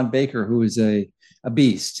interviewed Sean Baker, who is a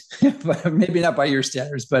beast, but maybe not by your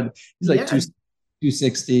standards, but he's like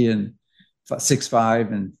 260 and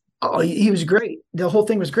 6'5" and. Oh, he was great. The whole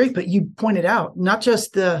thing was great, but you pointed out not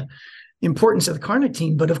just the importance of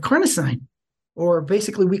carnitine, but of carnosine, or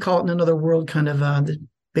basically we call it in another world kind of the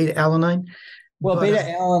beta alanine. Well, beta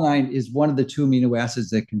alanine is one of the 2 amino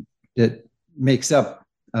acids that makes up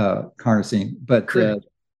carnosine, but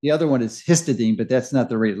the other one is histidine, but that's not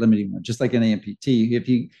the rate limiting one. Just like an AMPT, if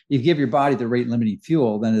you give your body the rate limiting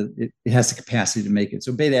fuel, then it has the capacity to make it.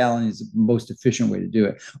 So beta alanine is the most efficient way to do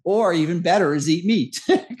it. Or even better is eat meat.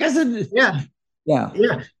 Yeah.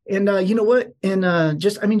 And you know what? And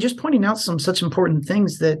just pointing out some such important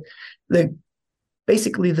things that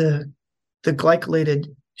basically the glycolated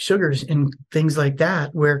sugars and things like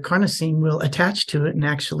that, where carnosine will attach to it and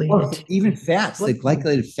actually even fats, the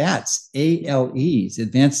glycolated fats, ALEs,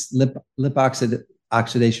 advanced lip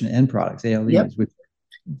oxidation end products, ALEs, which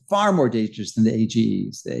are far more dangerous than the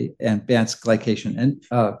AGEs, the advanced glycation and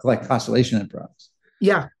glycosylation end products.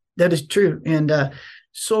 Yeah, that is true. And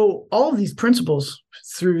so all of these principles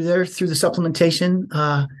through the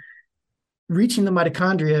supplementation, reaching the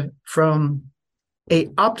mitochondria from a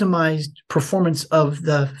optimized performance of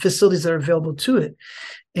the facilities that are available to it,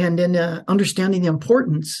 and then understanding the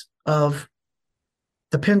importance of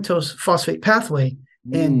the pentose phosphate pathway,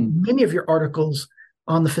 and many of your articles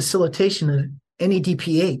on the facilitation of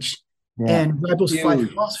NADPH and ribose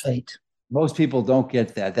 5-phosphate. Most people don't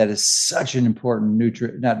get that. That is such an important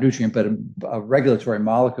not nutrient, but a regulatory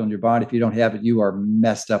molecule in your body. If you don't have it, you are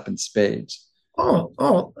messed up in spades. Oh,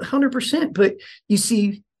 100%. But you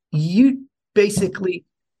see, you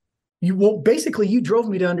drove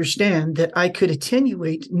me to understand that I could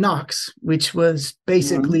attenuate NOx, which was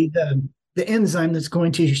basically the enzyme that's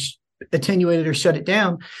going to attenuate it or shut it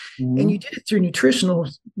down. And you did it through nutritional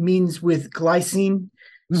means with glycine,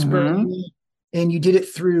 spirulina, and you did it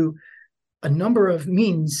through a number of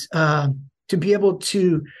means to be able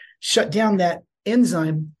to shut down that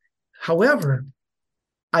enzyme. However,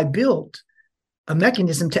 I built a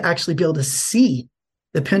mechanism to actually be able to see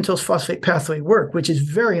the pentose phosphate pathway work, which is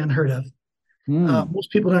very unheard of.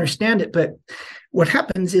 Most people don't understand it, but what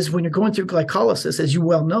happens is when you're going through glycolysis, as you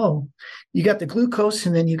well know, you got the glucose,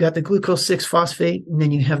 and then you got the glucose 6-phosphate, and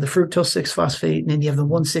then you have the fructose 6-phosphate, and then you have the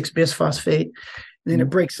 1,6-bisphosphate, and then it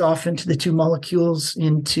breaks off into the 2 molecules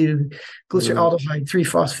into glyceraldehyde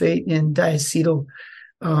 3-phosphate and diacetyl,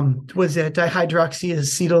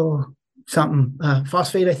 dihydroxyacetyl something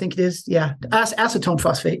phosphate, I think it is. Yeah, acetone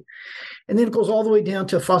phosphate. And then it goes all the way down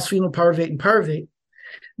to phosphoenolpyruvate and pyruvate.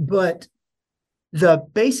 But the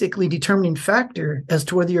basically determining factor as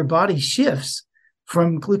to whether your body shifts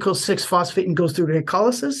from glucose 6-phosphate and goes through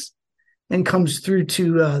glycolysis and comes through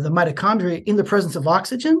to the mitochondria in the presence of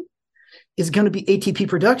oxygen is going to be ATP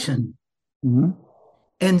production.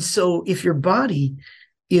 And so if your body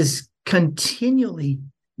is continually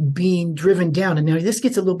being driven down, and now this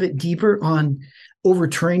gets a little bit deeper on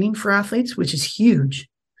overtraining for athletes, which is huge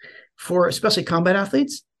for especially combat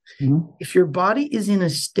athletes. If your body is in a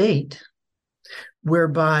state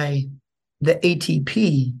whereby the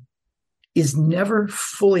ATP is never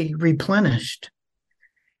fully replenished,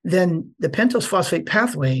 then the pentose phosphate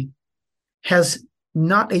pathway has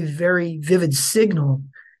not a very vivid signal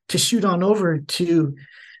to shoot on over to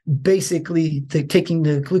basically taking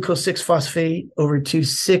the glucose 6-phosphate over to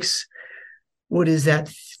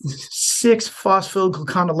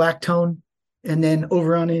 6-phosphogluconolactone, and then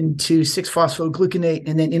over on into 6-phosphogluconate,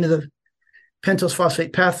 and then into the pentose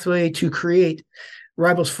phosphate pathway to create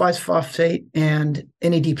ribose 5-phosphate and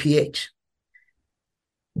NADPH.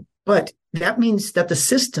 But that means that the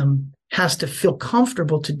system has to feel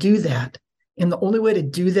comfortable to do that. And the only way to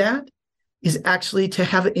do that is actually to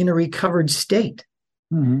have it in a recovered state.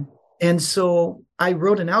 And so I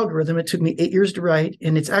wrote an algorithm. It took me 8 years to write,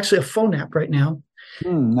 and it's actually a phone app right now,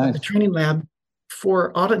 nice. The training lab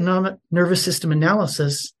for autonomic nervous system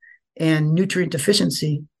analysis and nutrient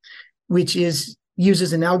deficiency, which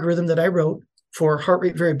uses an algorithm that I wrote for heart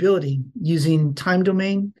rate variability using time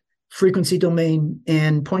domain, frequency domain,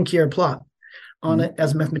 and Poincare plot on it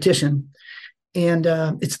as a mathematician. And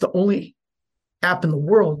it's the only app in the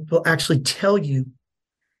world that will actually tell you,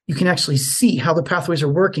 you can actually see how the pathways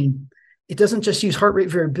are working. It doesn't just use heart rate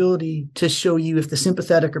variability to show you if the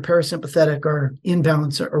sympathetic or parasympathetic are in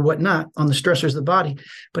balance or whatnot on the stressors of the body,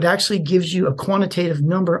 but actually gives you a quantitative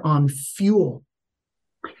number on fuel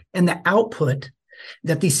and the output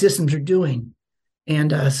that these systems are doing.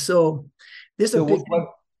 And so this is a big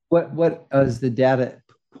what is the data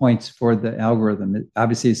points for the algorithm?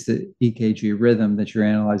 Obviously, it's the EKG rhythm that you're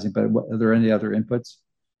analyzing, but are there any other inputs?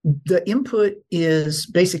 The input is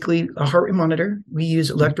basically a heart rate monitor. We use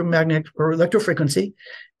electromagnetic or electrofrequency,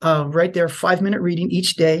 right there, 5-minute reading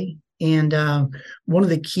each day. And one of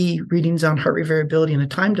the key readings on heart rate variability in a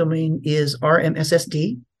time domain is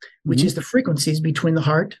RMSSD, which is the frequencies between the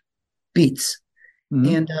heart beats.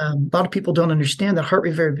 And a lot of people don't understand that heart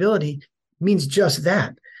rate variability means just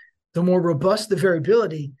that. The more robust the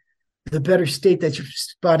variability, the better state that your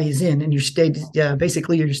body is in, and your state,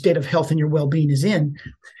 basically your state of health and your well-being is in.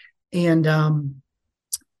 And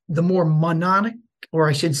the more monotonic, or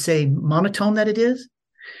I should say monotone that it is,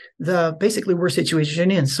 the basically worse situation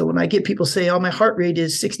you're in. So when I get people say, oh, my heart rate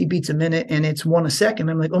is 60 beats a minute and it's 1 a second,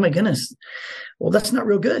 I'm like, oh my goodness, well, that's not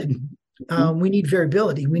real good. We need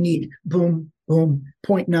variability. We need boom, boom,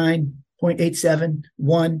 0.9, 0.87,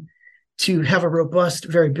 1 to have a robust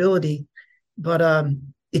variability. But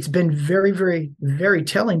it's been very, very, very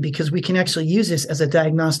telling because we can actually use this as a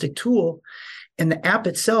diagnostic tool. And the app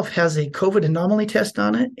itself has a COVID anomaly test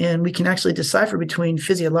on it. And we can actually decipher between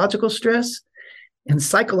physiological stress and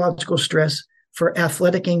psychological stress for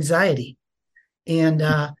athletic anxiety. And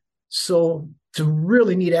so it's a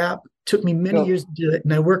really neat app. Took me many years to do it.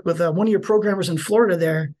 And I work with one of your programmers in Florida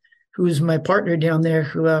there, who is my partner down there,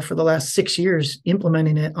 who for the last 6 years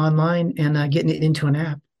implementing it online and getting it into an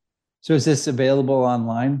app. So is this available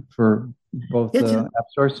online for both app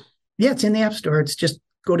stores? Yeah, it's in the App Store. It's just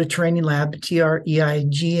go to Training Lab,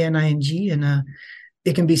 TREIGNING, and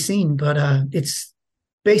it can be seen. But it's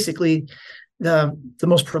basically the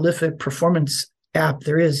most prolific performance app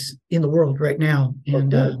there is in the world right now.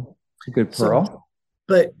 And it's a good pearl.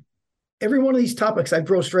 But every one of these topics I've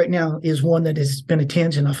broached right now is one that has been a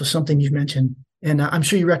tangent off of something you've mentioned. And I'm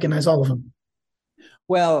sure you recognize all of them.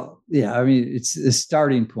 Well, yeah, I mean, it's a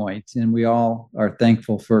starting point, and we all are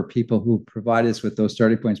thankful for people who provide us with those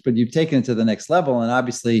starting points. But you've taken it to the next level, and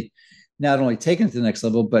obviously not only taken it to the next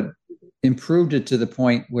level, but improved it to the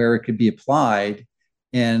point where it could be applied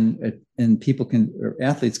and people can, or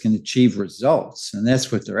athletes can achieve results. And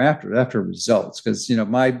that's what they're after results. Because, you know,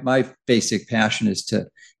 my basic passion is to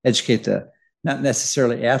educate not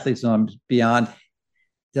necessarily athletes, I'm beyond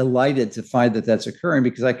delighted to find that that's occurring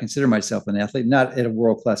because I consider myself an athlete, not at a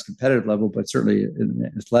world-class competitive level, but certainly at an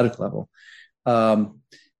athletic level.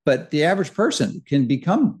 But the average person can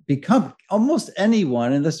become almost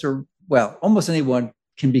anyone, almost anyone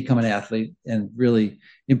can become an athlete and really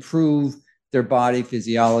improve their body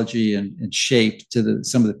physiology and shape to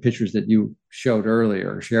some of the pictures that you shared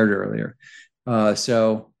earlier.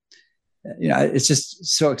 So, you know, it's just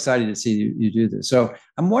so exciting to see you do this. So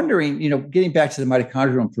I'm wondering, you know, getting back to the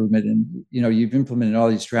mitochondrial improvement, and, you know, you've implemented all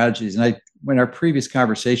these strategies. And when our previous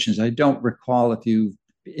conversations, I don't recall if you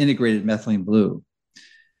integrated methylene blue.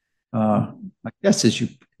 My guess is have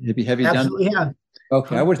you Absolutely, done? Yeah.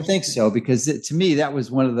 Okay, I would think so, because to me, that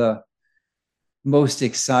was one of the most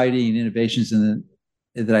exciting innovations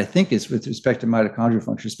that I think is with respect to mitochondrial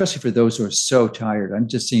function, especially for those who are so tired. I'm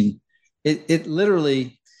just seeing it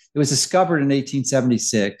literally. It was discovered in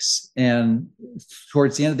 1876, and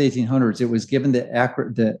towards the end of the 1800s, it was given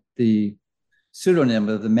the pseudonym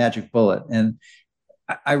of the magic bullet. And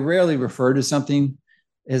I rarely refer to something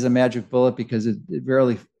as a magic bullet because it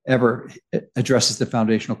rarely ever addresses the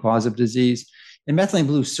foundational cause of disease. And methylene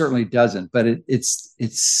blue certainly doesn't, but it's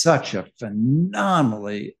such a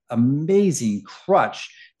phenomenally amazing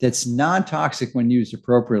crutch that's non-toxic when used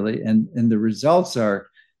appropriately, and the results are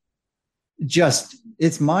just,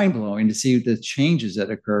 it's mind-blowing to see the changes that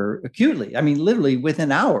occur acutely. I mean, literally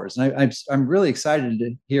within hours. And I'm really excited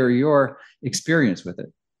to hear your experience with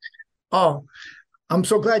it. Oh, I'm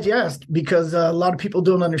so glad you asked, because a lot of people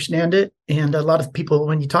don't understand it. And a lot of people,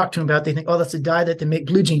 when you talk to them about it, they think, oh, that's a dye that they make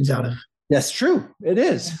blue jeans out of. That's true. It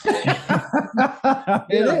is. It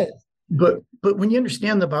is. But when you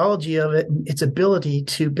understand the biology of it and its ability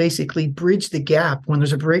to basically bridge the gap when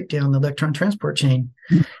there's a breakdown in the electron transport chain,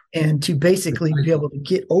 and to basically be able to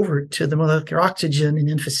get over to the molecular oxygen and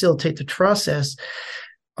then facilitate the process,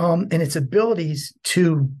 and its abilities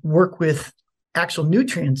to work with actual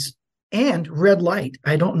nutrients and red light.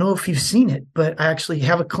 I don't know if you've seen it, but I actually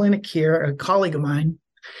have a clinic here, a colleague of mine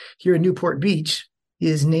here in Newport Beach.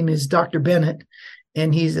 His name is Dr. Bennett,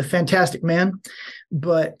 and he's a fantastic man.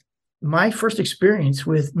 But my first experience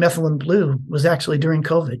with methylene blue was actually during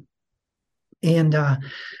COVID. And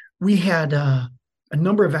we had a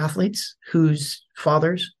number of athletes whose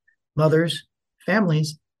fathers, mothers,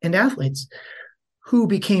 families, and athletes who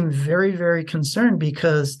became very, very concerned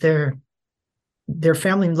because their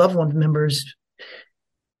family and loved one members'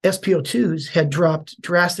 SpO2s had dropped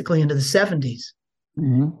drastically into the 70s.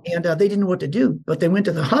 Mm-hmm. And they didn't know what to do, but they went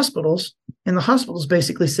to the hospitals, and the hospitals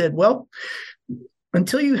basically said, well,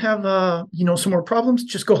 until you have some more problems,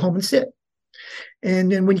 just go home and sit.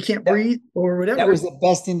 And then when you can't breathe or whatever. That was the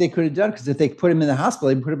best thing they could have done, because if they put him in the hospital,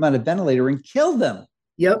 they put him on a ventilator and killed them.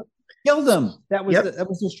 Yep. Killed them. That was that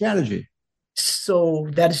was their strategy. So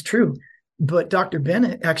that is true. But Dr.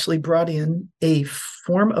 Bennett actually brought in a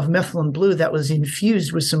form of methylene blue that was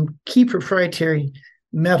infused with some key proprietary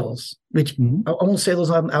metals, which I won't say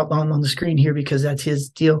those out on the screen here because that's his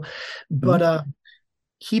deal. But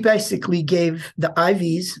he basically gave the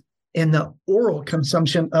IVs and the oral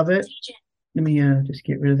consumption of it. Let me just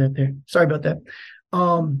get rid of that there. Sorry about that.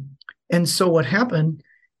 And so what happened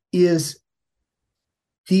is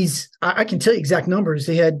these, I can tell you exact numbers.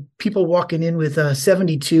 They had people walking in with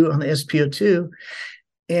 72 on the SpO2,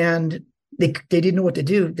 and they didn't know what to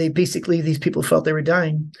do. These people felt they were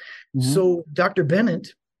dying. Mm-hmm. So Dr.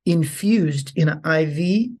 Bennett infused in an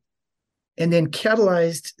IV and then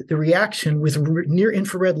catalyzed the reaction with near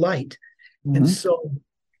infrared light. Mm-hmm. And so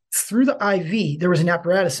through the IV, there was an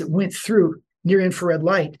apparatus that went through near infrared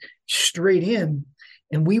light straight in.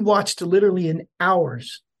 And we watched literally in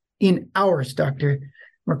hours, Dr.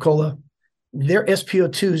 Mercola, their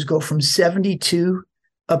SpO2s go from 72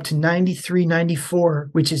 up to 93, 94,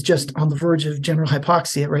 which is just on the verge of general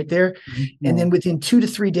hypoxia right there. Mm-hmm. And then within 2 to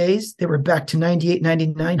 3 days, they were back to 98,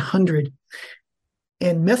 99, 100.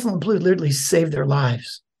 And methylene blue literally saved their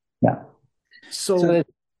lives. Yeah. So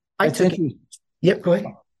I took it. Yep, go ahead.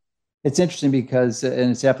 It's interesting because, in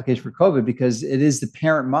its application for COVID, because it is the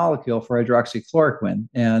parent molecule for hydroxychloroquine.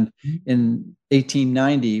 And in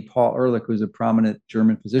 1890, Paul Ehrlich, who was a prominent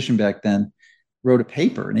German physician back then, wrote a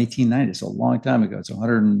paper in 1890, so a long time ago, it's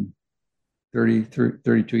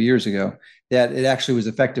 132 years ago, that it actually was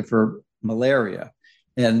effective for malaria.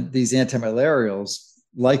 And these antimalarials,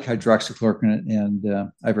 like hydroxychloroquine and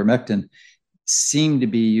ivermectin, seem to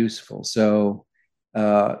be useful. So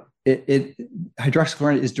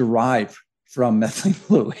hydroxychloroquine is derived from methylene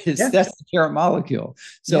blue. That's the parent molecule.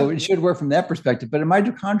 So it should work from that perspective. But in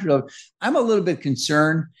mitochondrial, I'm a little bit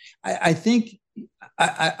concerned. I think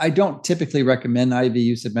I don't typically recommend IV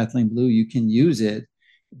use of methylene blue. You can use it,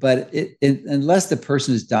 but unless the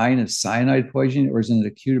person is dying of cyanide poisoning or is in an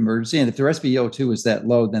acute emergency, and if their SpO2 is that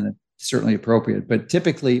low, then it's certainly appropriate. But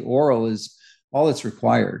typically oral is all that's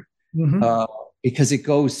required. Mm-hmm. Because it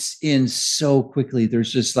goes in so quickly.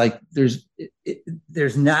 There's just there's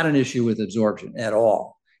not an issue with absorption at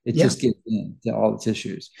all. It just gets into all the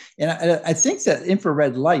tissues. And I think that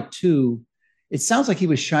infrared light too, it sounds like he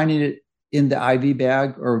was shining it in the IV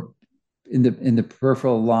bag or in the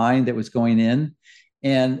peripheral line that was going in.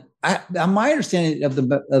 And my understanding of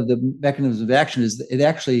the mechanism of action is that it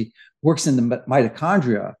actually works in the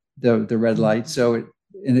mitochondria, the red light. So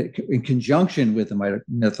in conjunction with the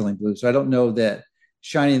methylene blue. So I don't know that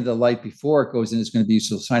shining the light before it goes in is going to be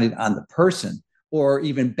useful. Shining it on the person, or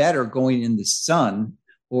even better, going in the sun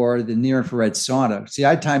or the near infrared sauna. See,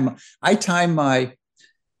 I time my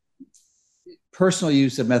personal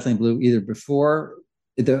use of methylene blue either before.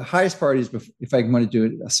 The highest part is if I want to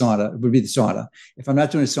do a sauna, it would be the sauna. If I'm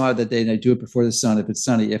not doing a sauna that day, then I do it before the sun if it's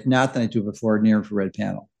sunny. If not, then I do it before a near infrared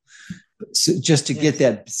panel. So just to get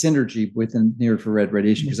that synergy with the near infrared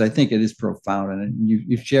radiation, because I think it is profound, and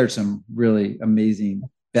you've shared some really amazing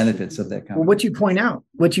benefits of that kind. Well, what you point out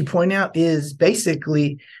is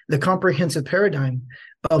basically the comprehensive paradigm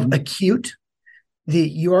of acute.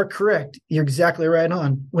 You are correct. You're exactly right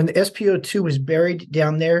on. When the SpO2 was buried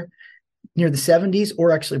down there near the 70s,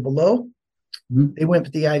 or actually below, they went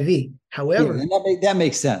with the IV. However, that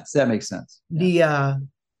makes sense. That makes sense. In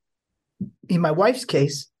my wife's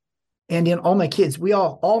case, and in all my kids,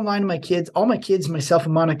 all 9 of my kids, myself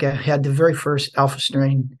and Monica, had the very first alpha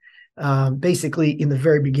strain, basically in the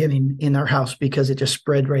very beginning in our house, because it just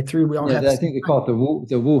spread right through. We all had. I think they call it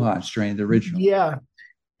the Wuhan strain, the original. Yeah,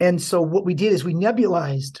 and so what we did is we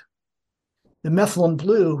nebulized the methylene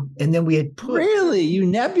blue, and then we had put. Really, you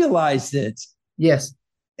nebulized it? Yes,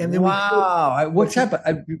 And then wow. What type of,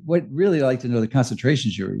 I would really like to know the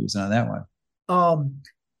concentrations you were using on that one.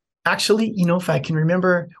 Actually, if I can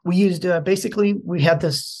remember, we used basically we had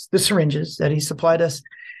the syringes that he supplied us.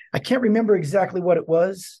 I can't remember exactly what it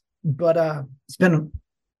was, but it's been a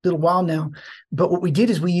little while now. But what we did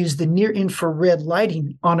is we used the near infrared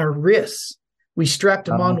lighting on our wrists. We strapped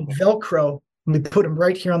them on with Velcro and we put them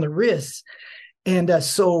right here on the wrists. And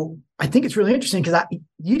so I think it's really interesting because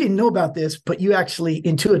you didn't know about this, but you actually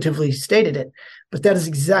intuitively stated it. But that is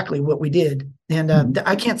exactly what we did. And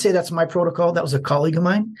I can't say that's my protocol. That was a colleague of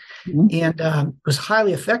mine, and it was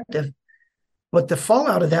highly effective. But the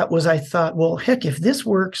fallout of that was I thought, well, heck, if this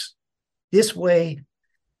works this way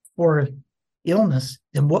for illness,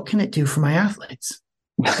 then what can it do for my athletes?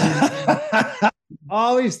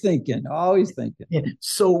 Always thinking. Yeah.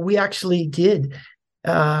 So we actually did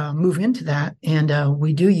move into that, and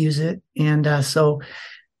we do use it. And so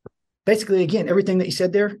basically, again, everything that you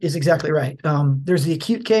said there is exactly right. There's the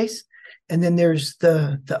acute case, and then there's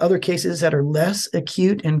the other cases that are less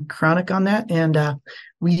acute and chronic on that. And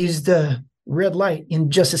we use the red light in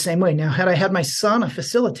just the same way. Now, had I had my sauna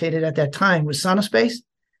facilitated at that time with Sauna Space,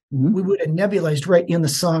 we would have nebulized right in the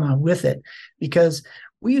sauna with it, because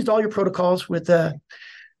we used all your protocols with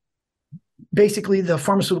basically the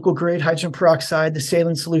pharmaceutical grade hydrogen peroxide, the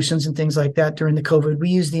saline solutions and things like that during the COVID. We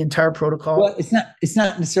used the entire protocol. Well, it's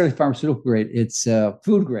not necessarily pharmaceutical grade. It's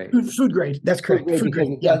food grade. Food grade. That's correct. Food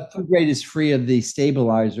grade. Yeah. Food grade is free of the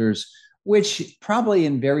stabilizers, which probably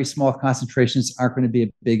in very small concentrations aren't going to be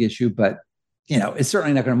a big issue, but it's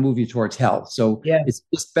certainly not going to move you towards health. So it's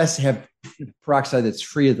just best to have peroxide that's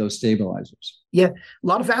free of those stabilizers. Yeah, a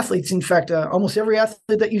lot of athletes. In fact, almost every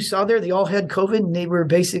athlete that you saw there, they all had COVID, and they were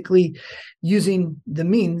basically using the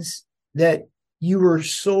means that you were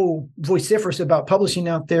so vociferous about publishing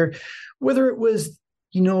out there, whether it was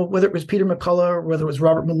Peter McCullough or whether it was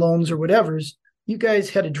Robert Malone's or whatever's. You guys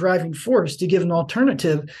had a driving force to give an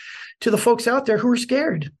alternative to the folks out there who were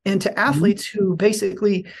scared, and to athletes who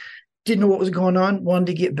basically didn't know what was going on, wanted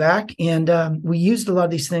to get back. And we used a lot of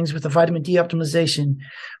these things with the vitamin D optimization.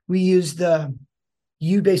 We used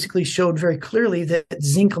you basically showed very clearly that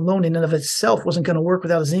zinc alone in and of itself wasn't going to work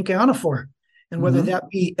without a zinc ionophore. And whether that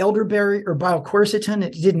be elderberry or bioquercetin,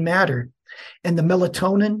 it didn't matter. And the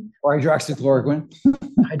melatonin. Or hydroxychloroquine.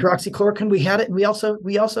 We had it. And we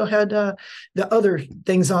also had the other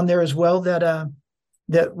things on there as well that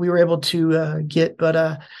we were able to get.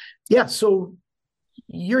 But so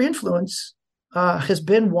your influence has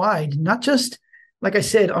been wide, not just, like I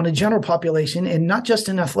said, on a general population and not just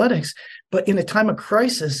in athletics, but in a time of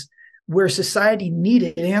crisis where society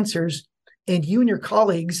needed answers. And you and your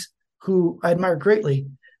colleagues, who I admire greatly,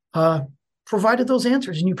 provided those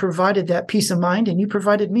answers, and you provided that peace of mind, and you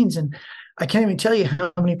provided means. And I can't even tell you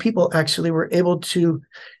how many people actually were able to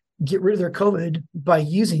get rid of their COVID by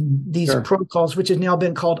using these protocols, which has now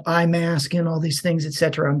been called iMask and all these things, et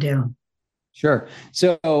cetera, on down. Sure.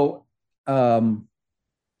 So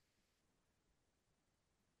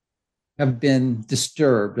have been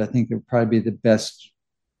disturbed, I think it would probably be the best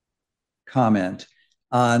comment,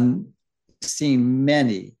 on seeing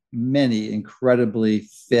many incredibly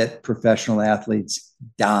fit professional athletes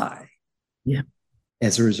die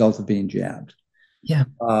as a result of being jabbed. Yeah.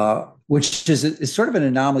 Which is sort of an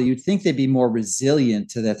anomaly. You'd think they'd be more resilient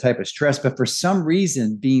to that type of stress, but for some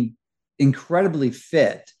reason, being incredibly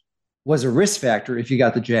fit was a risk factor if you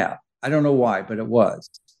got the jab. I don't know why, but it was.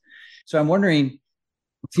 So I'm wondering,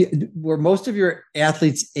 were most of your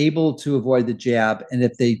athletes able to avoid the jab? And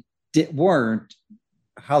if they weren't,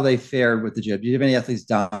 how they fared with the jab? Did you have any athletes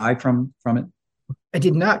die from it? I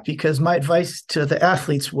did not, because my advice to the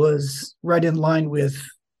athletes was right in line with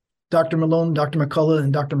Dr. Malone, Dr. McCullough,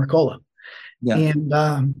 and Dr. Mercola. Yeah.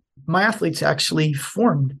 And my athletes actually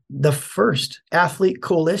formed the first athlete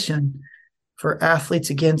coalition for athletes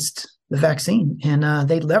against the vaccine. And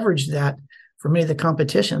they leveraged that for many of the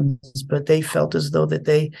competitions, but they felt as though that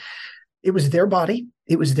it was their body,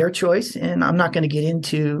 it was their choice. And I'm not going to get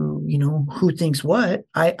into, who thinks what.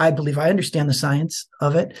 I believe I understand the science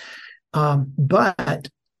of it. But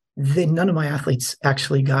none of my athletes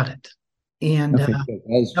actually got it. And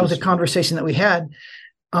that was a conversation that we had.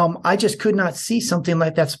 I just could not see something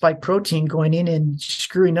like that spike protein going in and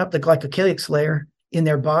screwing up the glycocalyx layer in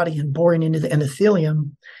their body and boring into the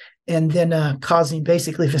endothelium, and then causing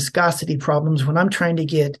basically viscosity problems when I'm trying to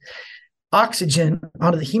get oxygen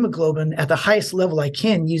onto the hemoglobin at the highest level I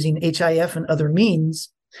can using HIF and other means,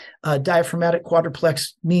 diaphragmatic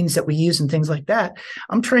quadruplex means that we use and things like that.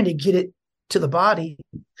 I'm trying to get it to the body.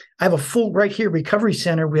 I have a full right here recovery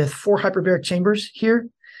center with 4 hyperbaric chambers here.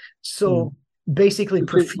 So basically,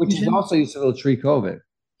 which is also useful to treat COVID.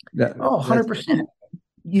 Oh, 100%.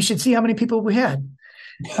 You should see how many people we had.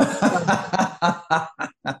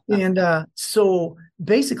 And so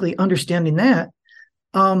basically understanding that,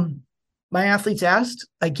 my athletes asked,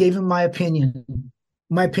 I gave them my opinion.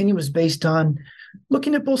 My opinion was based on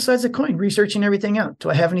looking at both sides of the coin, researching everything out. Do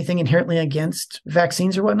I have anything inherently against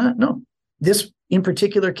vaccines or whatnot? No. This in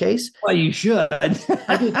particular case. Well, you should.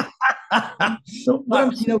 I did. So,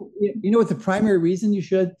 you know what the primary reason you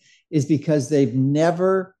should is because they've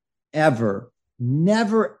never, ever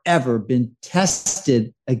been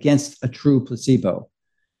tested against a true placebo.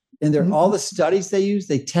 And they're all the studies they use,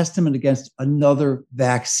 they test them against another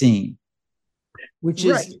vaccine, which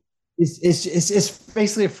is it's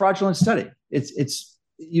basically a fraudulent study. There's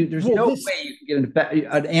no way you can get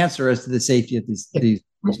an answer as to the safety of these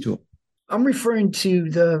tools. I'm referring to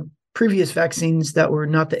the previous vaccines that were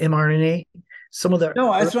not the mRNA. Some of the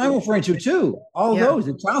that's what I'm referring to too. All those,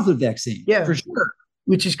 the childhood vaccine, for sure.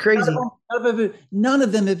 Which is crazy. None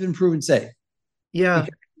of them have been proven safe. Yeah.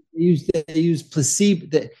 They use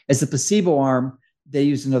placebo as the placebo arm. They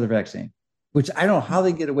use another vaccine, which I don't know how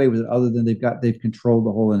they get away with it, other than they've controlled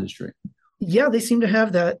the whole industry. Yeah, they seem to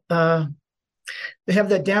have that. They have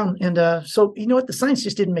that down, and so you know what, the science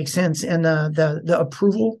just didn't make sense, and the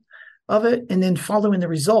approval of it, and then following the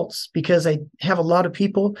results, because I have a lot of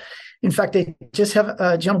people. In fact, I just have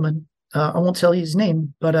a gentleman. I won't tell you his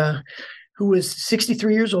name, but who was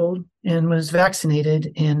 63 years old and was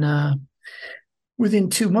vaccinated, and within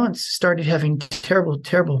 2 months started having terrible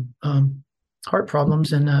heart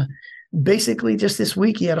problems, and basically just this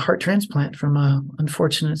week he had a heart transplant from an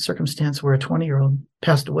unfortunate circumstance where a 20-year-old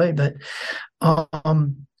passed away. But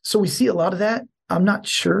so we see a lot of that. I'm not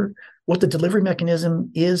sure what the delivery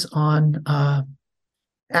mechanism is on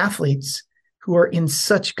athletes who are in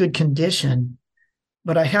such good condition,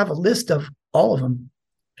 but I have a list of all of them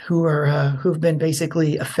who've been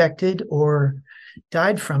basically affected or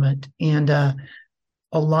died from it, and a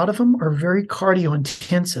lot of them are very cardio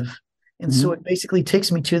intensive. And so it basically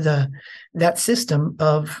takes me to that system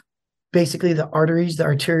of basically the arteries, the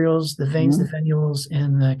arterioles, the veins, the venules,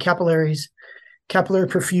 and the capillaries, capillary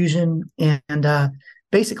perfusion, and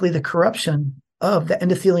basically the corruption of the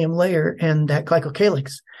endothelium layer and that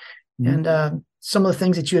glycocalyx. And some of the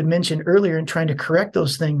things that you had mentioned earlier in trying to correct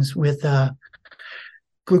those things with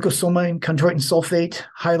glucosamine, chondroitin sulfate,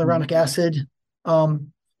 hyaluronic acid.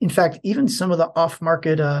 In fact, even some of the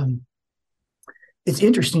off-market, it's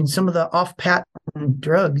interesting, some of the off-patent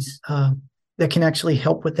drugs that can actually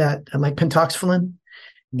help with that, like pentoxiflin,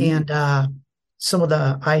 and some of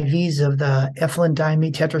the IVs of the ethylene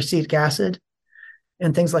diamide tetracetic acid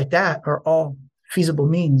and things like that are all feasible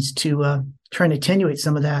means to try and attenuate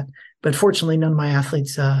some of that. But fortunately, none of my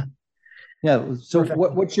athletes. So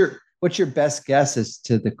what's your best guess as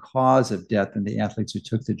to the cause of death in the athletes who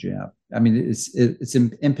took the jab? I mean, it's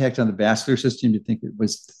an impact on the vascular system. Do you think it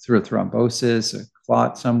was through a thrombosis, a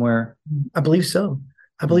clot somewhere? I believe so.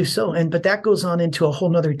 But that goes on into a whole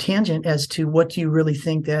nother tangent as to what do you really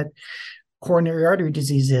think that coronary artery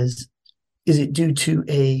disease is? Is it due to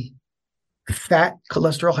a fat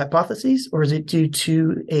cholesterol hypothesis, or is it due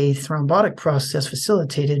to a thrombotic process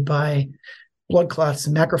facilitated by blood clots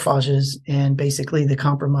and macrophages, and basically the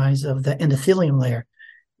compromise of the endothelium layer,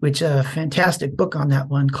 which a fantastic book on that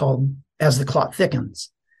one called As the Clot Thickens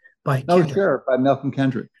by Malcolm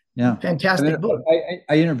Kendrick. Yeah. Fantastic book.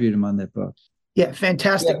 I interviewed him on that book. Yeah,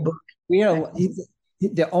 fantastic book.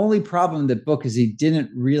 The only problem in the book is he didn't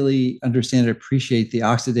really understand or appreciate the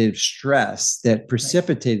oxidative stress that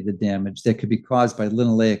precipitated the damage that could be caused by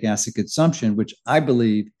linoleic acid consumption, which I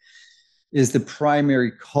believe is the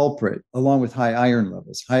primary culprit, along with high iron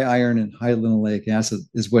levels. High iron and high linoleic acid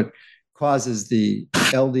is what causes the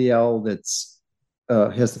LDL that's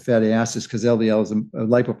has the fatty acids, because LDL is a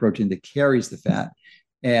lipoprotein that carries the fat.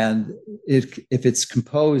 And if it's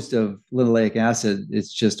composed of linoleic acid,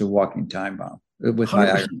 it's just a walking time bomb with 100%. High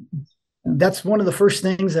iron. That's one of the first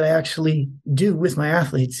things that I actually do with my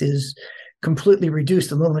athletes is completely reduce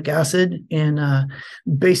the linoleic acid, and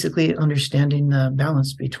basically understanding the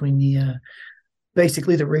balance between the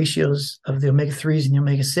basically the ratios of the omega-3s and the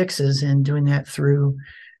omega-6s, and doing that through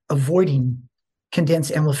avoiding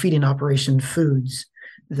condensed animal feeding operation foods,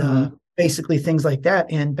 basically things like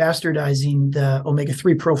that, and bastardizing the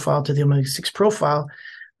omega-3 profile to the omega-6 profile.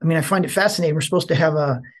 I mean, I find it fascinating. We're supposed to have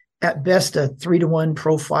at best a 3-to-1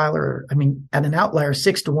 profile, or at an outlier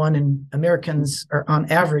 6-to-1, and Americans are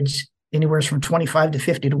on average anywhere from 25 to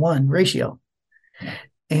 50-to-1 ratio.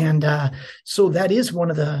 And so that is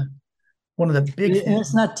one of the big things. And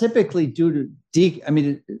it's not typically due to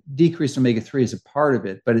decreased omega-3 is a part of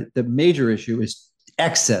it, but the major issue is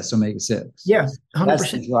excess omega-6. Yeah, 100%.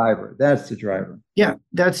 That's the driver. That's the driver. Yeah,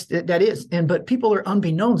 that is. But people are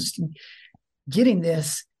unbeknownst getting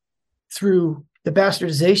this through the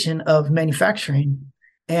bastardization of manufacturing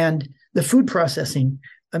and the food processing.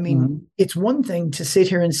 I mean, it's one thing to sit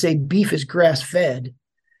here and say beef is grass-fed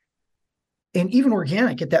and even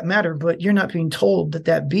organic at that matter, but you're not being told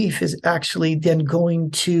that beef is actually then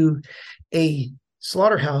going to a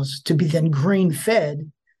slaughterhouse to be then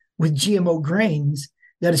grain-fed with GMO grains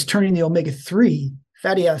that is turning the omega-3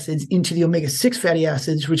 fatty acids into the omega-6 fatty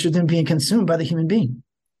acids, which are then being consumed by the human being.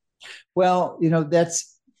 Well,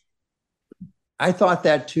 I thought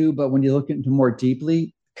that too, but when you look into more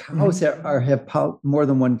deeply, cows have more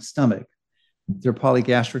than one stomach. They're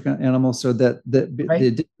polygastric animals, so that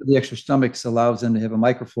the extra stomachs allows them to have a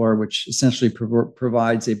microflora, which essentially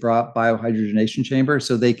provides a biohydrogenation chamber,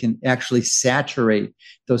 so they can actually saturate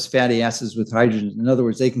those fatty acids with hydrogen. In other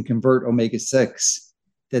words, they can convert omega-6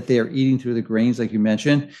 that they are eating through the grains, like you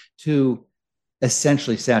mentioned, to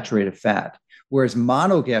essentially saturated fat. Whereas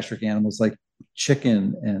monogastric animals like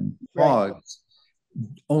chicken and hogs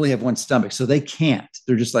only have one stomach, so they can't.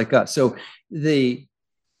 They're just like us. So the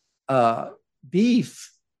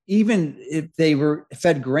beef, even if they were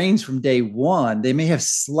fed grains from day one, they may have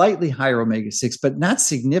slightly higher omega-6, but not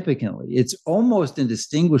significantly. It's almost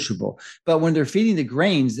indistinguishable. But when they're feeding the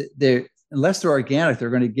grains, unless they're organic,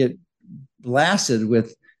 they're going to get blasted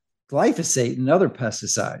with glyphosate and other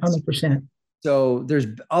pesticides. 100%. So there's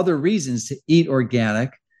other reasons to eat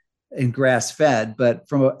organic and grass-fed, but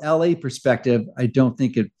from an LA perspective, I don't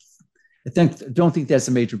think that's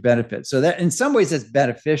a major benefit. So that in some ways that's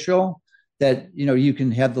beneficial, that you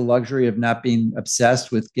can have the luxury of not being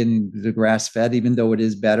obsessed with getting the grass-fed, even though it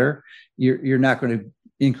is better. You're not going to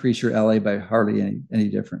increase your LA by hardly any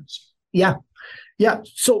difference. Yeah.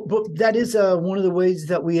 So, but that is one of the ways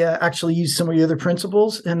that we actually use some of the other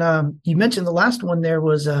principles. And you mentioned the last one there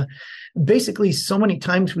was basically so many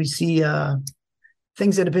times we see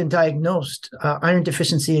things that have been diagnosed, iron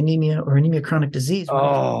deficiency anemia or anemia chronic disease,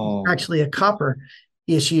 actually a copper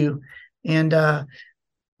issue. And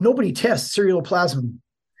nobody tests ceruloplasmin,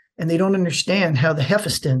 and they don't understand how the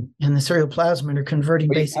hephistin and the ceruloplasmin are converting.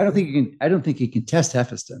 Basically, I don't think you can test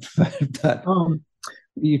hephistin, but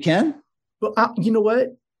you can. Well, you know what?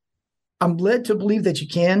 I'm led to believe that you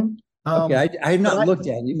can. Okay, I have not looked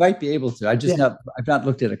at it. You might be able to. I've not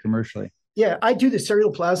looked at it commercially. Yeah, I do the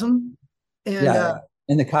ceruloplasmin,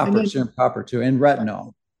 and the copper, serum copper too, and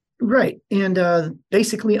retinol. Right, and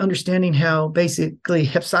basically understanding how basically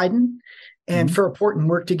hepcidin and ferroportin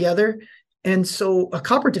work together, and so a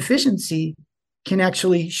copper deficiency can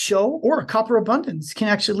actually show, or a copper abundance can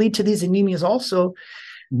actually lead to these anemias also.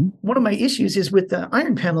 One of my issues is with the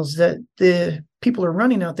iron panels that the people are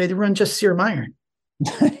running out there. They run just serum iron,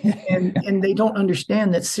 and they don't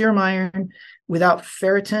understand that serum iron without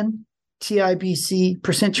ferritin, TIBC,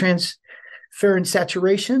 percent transferrin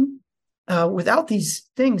saturation, without these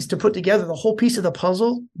things to put together the whole piece of the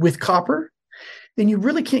puzzle with copper, then you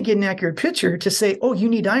really can't get an accurate picture to say, oh, you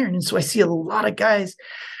need iron. And so I see a lot of guys,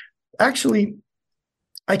 actually,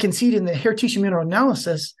 I can see it in the hair tissue mineral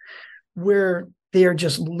analysis where they are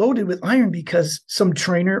just loaded with iron because some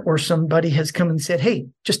trainer or somebody has come and said, hey,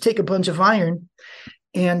 just take a bunch of iron.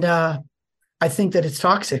 And I think that it's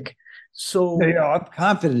toxic. So I'm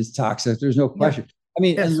confident it's toxic. There's no question. I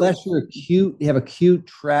mean, unless you have acute,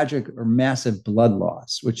 tragic, or massive blood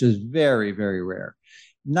loss, which is very, very rare.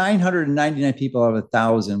 999 people out of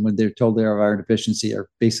 1,000, when they're told they have iron deficiency, are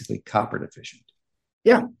basically copper deficient.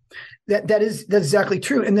 Yeah, that's exactly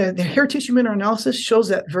true. And the hair tissue mineral analysis shows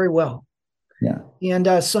that very well. Yeah.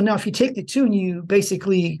 And so now if you take the two and you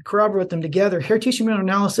basically corroborate them together, hair tissue mineral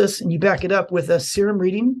analysis, and you back it up with a serum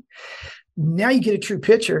reading, now you get a true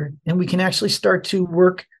picture, and we can actually start to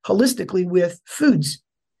work holistically with foods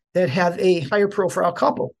that have a higher profile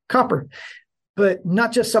copper, but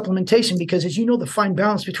not just supplementation, because as you know, the fine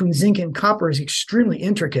balance between zinc and copper is extremely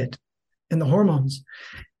intricate in the hormones.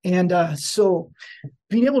 And so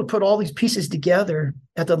being able to put all these pieces together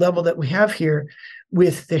at the level that we have here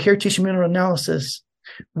with the hair tissue mineral analysis,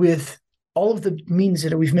 with all of the means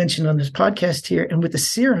that we've mentioned on this podcast here, and with the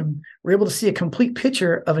serum, we're able to see a complete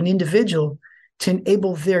picture of an individual to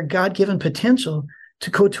enable their God-given potential to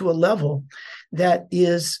go to a level that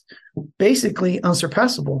is basically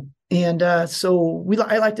unsurpassable. And so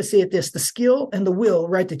I like to say it this: the skill and the will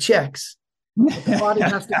write the checks. The body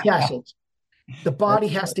has to cash it. The body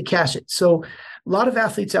has to cash it. So a lot of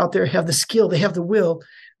athletes out there have the skill, they have the will,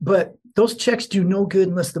 but those checks do no good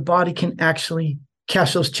unless the body can actually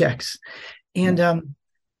cash those checks. And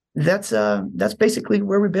that's basically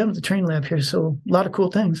where we've been with the training lab here. So a lot of cool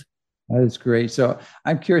things. That is great. So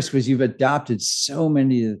I'm curious because you've adopted so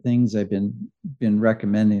many of the things I've been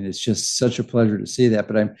recommending. It's just such a pleasure to see that.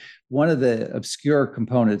 But I'm one of the obscure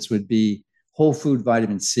components would be whole food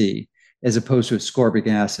vitamin C as opposed to ascorbic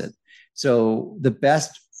acid. So the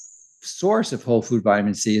best source of whole food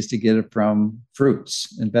vitamin C is to get it from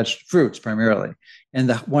fruits and fruits primarily.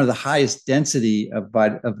 And one of the highest density of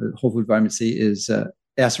whole food vitamin C is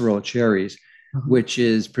acerola cherries, which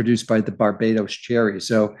is produced by the Barbados cherry.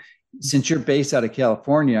 So since you're based out of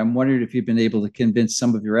California, I'm wondering if you've been able to convince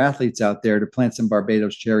some of your athletes out there to plant some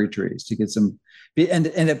Barbados cherry trees to get some, and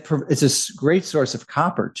it's a great source of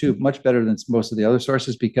copper too, much better than most of the other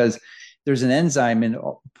sources because there's an enzyme in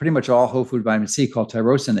pretty much all whole food vitamin C called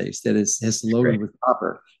tyrosinase that is loaded with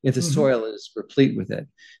copper if the soil is replete with it.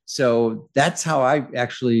 So that's how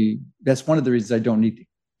that's one of the reasons I don't need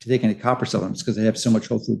to take any copper supplements because I have so much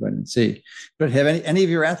whole food vitamin C. But have any of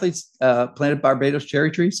your athletes planted Barbados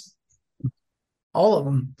cherry trees? All of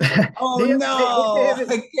them. Oh, no.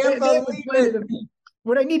 I can't believe it.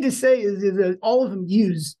 What I need to say is that all of them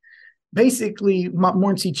use basically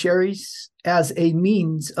Montmorency cherries as a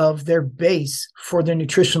means of their base for their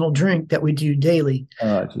nutritional drink that we do daily.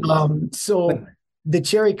 The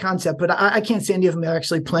cherry concept, but I can't say any of them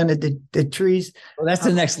actually planted the trees. Well, that's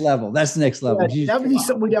the next level. That's the next level. Yeah, that would be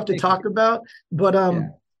something we'd have to talk about. But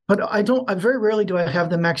I very rarely do I have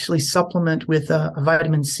them actually supplement with a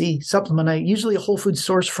vitamin C supplement. I usually a whole food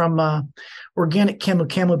source from organic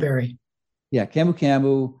camu berry. Yeah,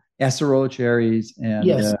 camu, acerola cherries, and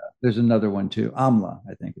yes. There's another one too. Amla,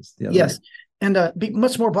 I think is the other. Yes, one. And be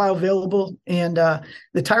much more bioavailable. And the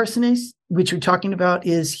tyrosinase, which we're talking about,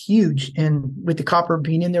 is huge. And with the copper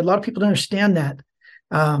being in there, a lot of people don't understand that.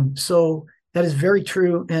 So that is very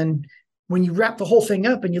true. And when you wrap the whole thing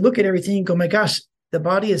up and you look at everything, you go, my gosh, the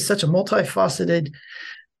body is such a multifaceted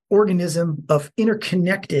organism of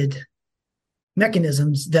interconnected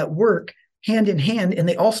mechanisms that work hand in hand, and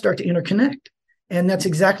they all start to interconnect. And that's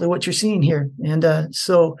exactly what you're seeing here. And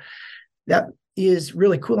so that is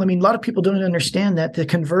really cool. I mean, a lot of people don't understand that the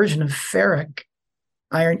conversion of ferric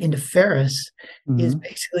iron into ferrous is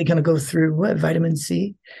basically going to go through vitamin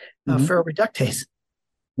C, ferroreductase.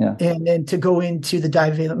 Yeah. And then to go into the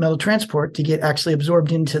divalent metal transport to get actually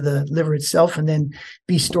absorbed into the liver itself and then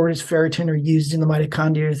be stored as ferritin or used in the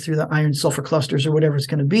mitochondria through the iron sulfur clusters or whatever it's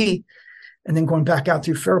going to be. And then going back out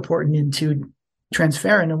through ferroportin into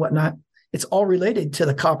transferrin and whatnot. It's all related to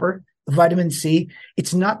the copper, the vitamin C.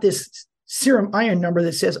 It's not this serum iron number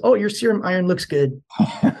that says, oh, your serum iron looks good.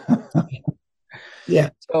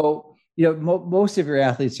 Yeah. So, most of your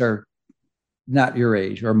athletes are not your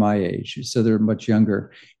age or my age, so they're much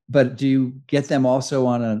younger. But do you get them also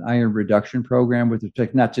on an iron reduction program with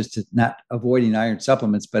respect, not just to not avoiding iron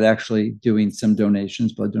supplements, but actually doing some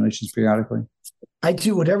blood donations periodically? I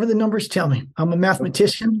do whatever the numbers tell me. I'm a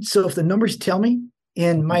mathematician. So if the numbers tell me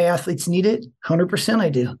and my athletes need it, 100% I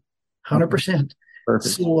do. 100%.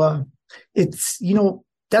 Perfect. So it's,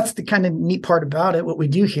 that's the kind of neat part about it. What we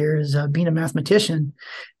do here is being a mathematician,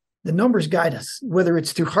 the numbers guide us, whether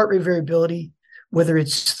it's through heart rate variability, whether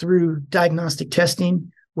it's through diagnostic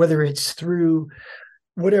testing, whether it's through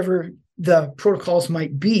whatever the protocols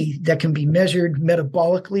might be that can be measured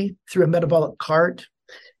metabolically through a metabolic cart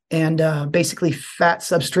and basically fat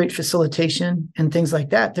substrate facilitation and things like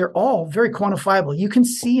that. They're all very quantifiable. You can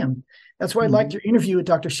see them. That's why I liked your interview with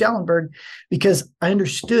Dr. Schallenberg, because I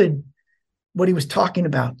understood what he was talking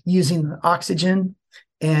about, using the oxygen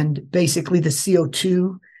and basically the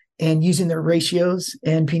CO2 and using their ratios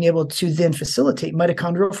and being able to then facilitate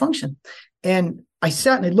mitochondrial function. And I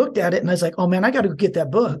sat and I looked at it and I was like, oh man, I got to go get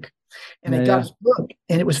that book. And I got his book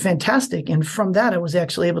and it was fantastic. And from that, I was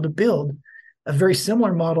actually able to build a very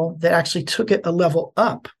similar model that actually took it a level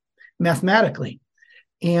up mathematically.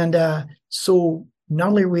 And so not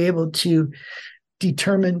only were we able to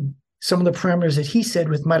determine some of the parameters that he said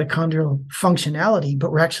with mitochondrial functionality,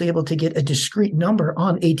 but we're actually able to get a discrete number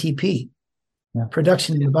on ATP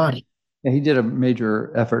production in the body. Yeah, he did a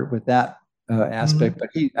major effort with that aspect, but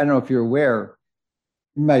I don't know if you're aware,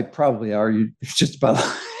 you might probably are, you just about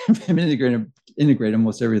integrate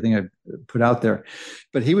almost everything I put out there.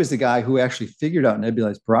 But he was the guy who actually figured out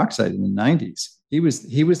nebulized peroxide in the 90s. He was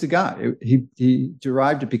the guy. He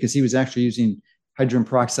derived it because he was actually using hydrogen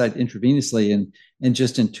peroxide intravenously and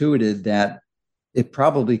just intuited that it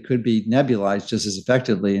probably could be nebulized just as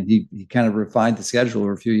effectively. And he kind of refined the schedule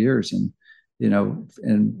over a few years. And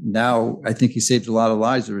now I think he saved a lot of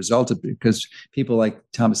lives as a result of it, because people like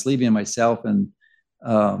Thomas Levy and myself and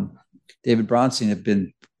David Bronstein have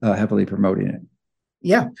been heavily promoting it.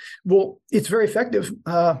 Yeah, well, it's very effective.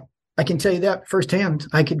 I I can tell you that firsthand.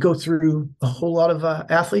 I could go through a whole lot of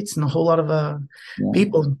athletes and a whole lot of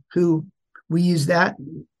people who we use that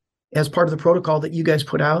as part of the protocol that you guys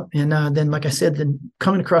put out. And then, like I said, then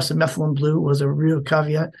coming across the methylene blue was a real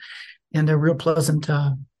caveat and a real pleasant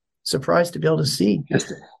surprise to be able to see.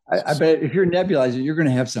 I bet if you're nebulizing, you're going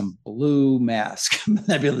to have some blue mask,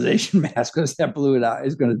 nebulization mask, because that blue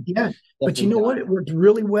is going to. Yeah, but you know what? It worked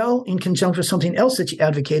really well in conjunction with something else that you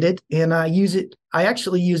advocated, and I use it. I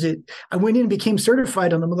actually use it. I went in and became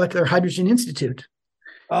certified on the Molecular Hydrogen Institute.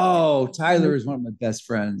 Oh, Tyler is one of my best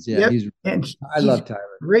friends. Yeah, yep. I love Tyler.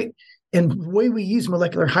 Great. And the way we use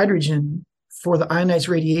molecular hydrogen for the ionized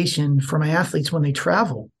radiation for my athletes when they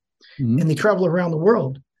travel, and they travel around the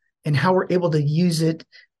world, and how we're able to use it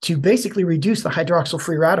to basically reduce the hydroxyl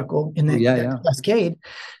free radical in the cascade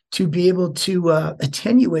to be able to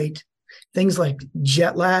attenuate things like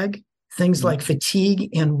jet lag, things like fatigue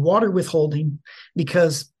and water withholding,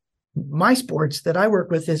 because my sports that I work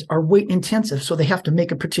with are weight intensive. So they have to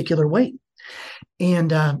make a particular weight.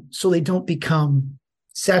 And so they don't become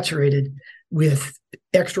saturated with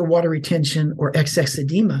extra water retention or excess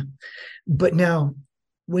edema. But now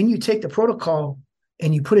when you take the protocol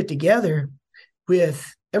and you put it together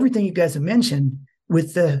with everything you guys have mentioned,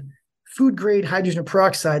 with the food grade hydrogen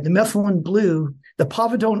peroxide, the methylene blue, the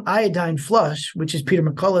povidone iodine flush, which is Peter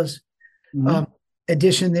McCullough's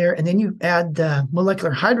addition there, and then you add the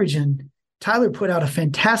molecular hydrogen. Tyler put out a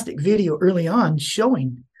fantastic video early on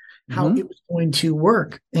showing how it was going to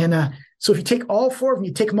work. And so if you take all four of them,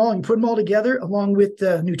 you take them all and you put them all together along with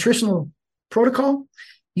the nutritional protocol,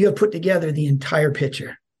 you have put together the entire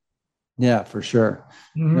picture. Yeah, for sure.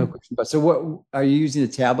 No question. But so what are you using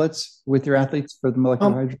the tablets with your athletes for the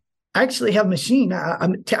molecular hydrogen? I actually have a machine.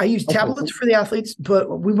 I use tablets for the athletes,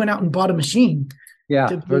 but we went out and bought a machine. Yeah,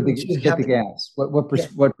 to get the gas.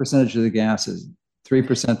 What percentage of the gas is 3%,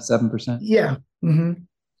 7%? Yeah.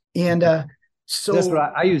 And so that's what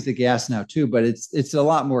I use the gas now too, but it's a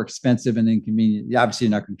lot more expensive and inconvenient. Obviously,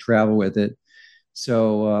 you're not going to travel with it.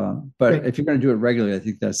 So, but if you're going to do it regularly, I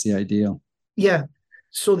think that's the ideal. Yeah.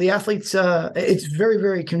 So the athletes, it's very,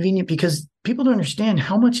 very convenient because people don't understand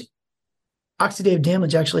how much oxidative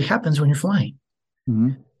damage actually happens when you're flying.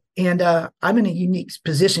 And I'm in a unique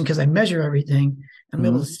position because I measure everything. I'm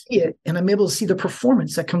able to see it, and I'm able to see the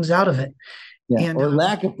performance that comes out of it. Yeah, and, or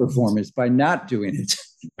lack of performance by not doing it.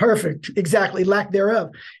 Perfect. Exactly. Lack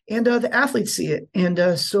thereof. And the athletes see it.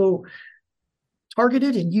 And so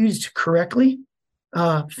targeted and used correctly,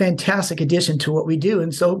 fantastic addition to what we do.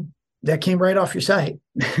 And so that came right off your site.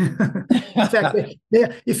 In fact,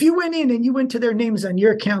 if you went in and you went to their names on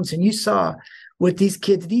your accounts and you saw what these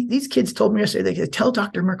kids told me yesterday, they tell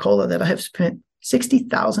Dr. Mercola that I have spent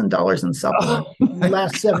 $60,000 in supplements in the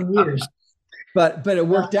last 7 years. But it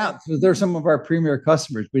worked out. So they're some of our premier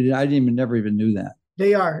customers. I never even knew that.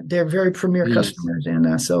 They're very premier customers. And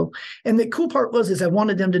and the cool part is I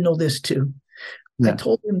wanted them to know this too. Yeah. I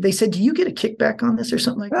told them, they said, do you get a kickback on this or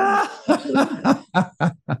something like that?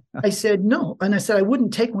 I said, no. And I said, I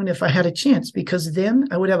wouldn't take one if I had a chance, because then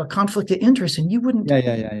I would have a conflict of interest and you wouldn't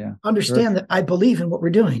understand that I believe in what we're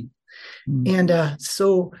doing. And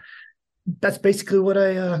so that's basically what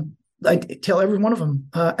I tell every one of them.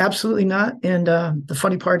 Absolutely not. And the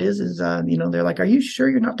funny part is they're like, are you sure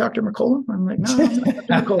you're not Dr. Mercola? I'm like, no, I'm not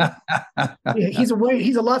Dr. Mercola.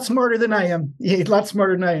 He's a lot smarter than I am. Yeah, he's a lot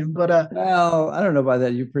smarter than I am. But well, I don't know about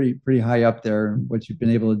that. You're pretty high up there in what you've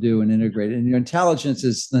been able to do and integrate. And your intelligence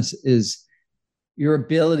is your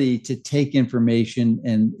ability to take information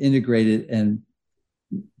and integrate it and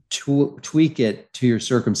tweak it to your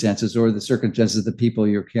circumstances or the circumstances of the people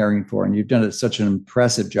you're caring for. And you've done such an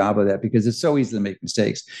impressive job of that, because it's so easy to make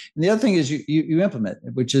mistakes. And the other thing is you implement,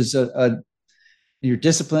 which is you're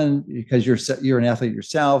disciplined because you're an athlete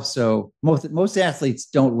yourself. So most athletes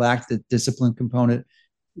don't lack the discipline component.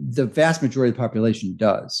 The vast majority of the population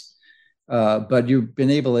does. But you've been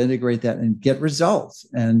able to integrate that and get results.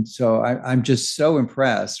 And so I'm just so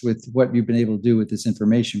impressed with what you've been able to do with this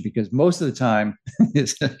information, because most of the time,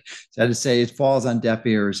 sad to say, it falls on deaf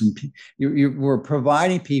ears. And we're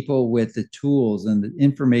providing people with the tools and the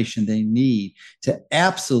information they need to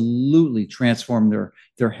absolutely transform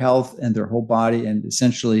their health and their whole body, and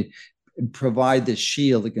essentially provide this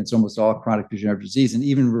shield against almost all chronic degenerative disease, and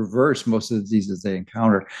even reverse most of the diseases they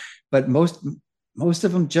encounter. But most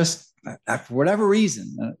of them just, for whatever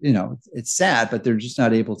reason, it's sad, but they're just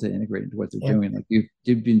not able to integrate into what they're doing, like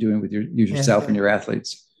you've been doing with yourself and your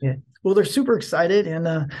athletes. Yeah. Well, they're super excited.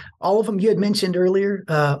 And all of them, you had mentioned earlier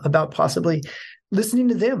about possibly listening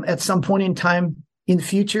to them at some point in time in the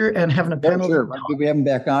future and having a panel. Sure. We have them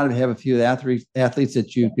back on. We have a few athletes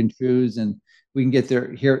that you can choose, and we can get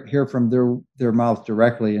hear from their mouth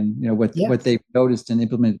directly, and Yeah. what they've noticed and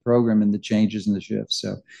implement the program and the changes and the shifts.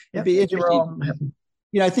 So Yeah. it'd be Thank you, interesting.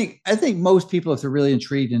 Raul. I think most people, if they're really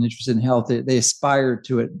intrigued and interested in health, they aspire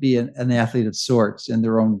to it be an athlete of sorts in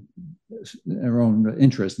their own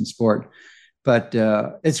interest in sport. But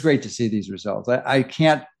it's great to see these results. I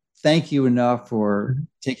can't thank you enough for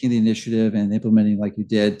taking the initiative and implementing like you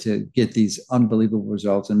did to get these unbelievable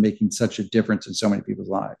results and making such a difference in so many people's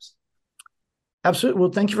lives. Absolutely.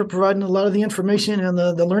 Well, thank you for providing a lot of the information and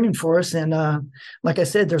the learning for us. And like I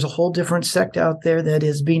said, there's a whole different sect out there that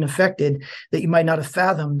is being affected that you might not have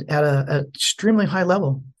fathomed at a extremely high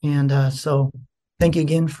level. And so thank you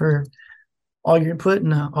again for all your input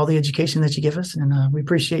and all the education that you give us. And we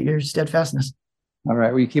appreciate your steadfastness. All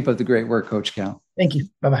right. Well, you keep up the great work, Coach Cal. Thank you.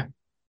 Bye-bye.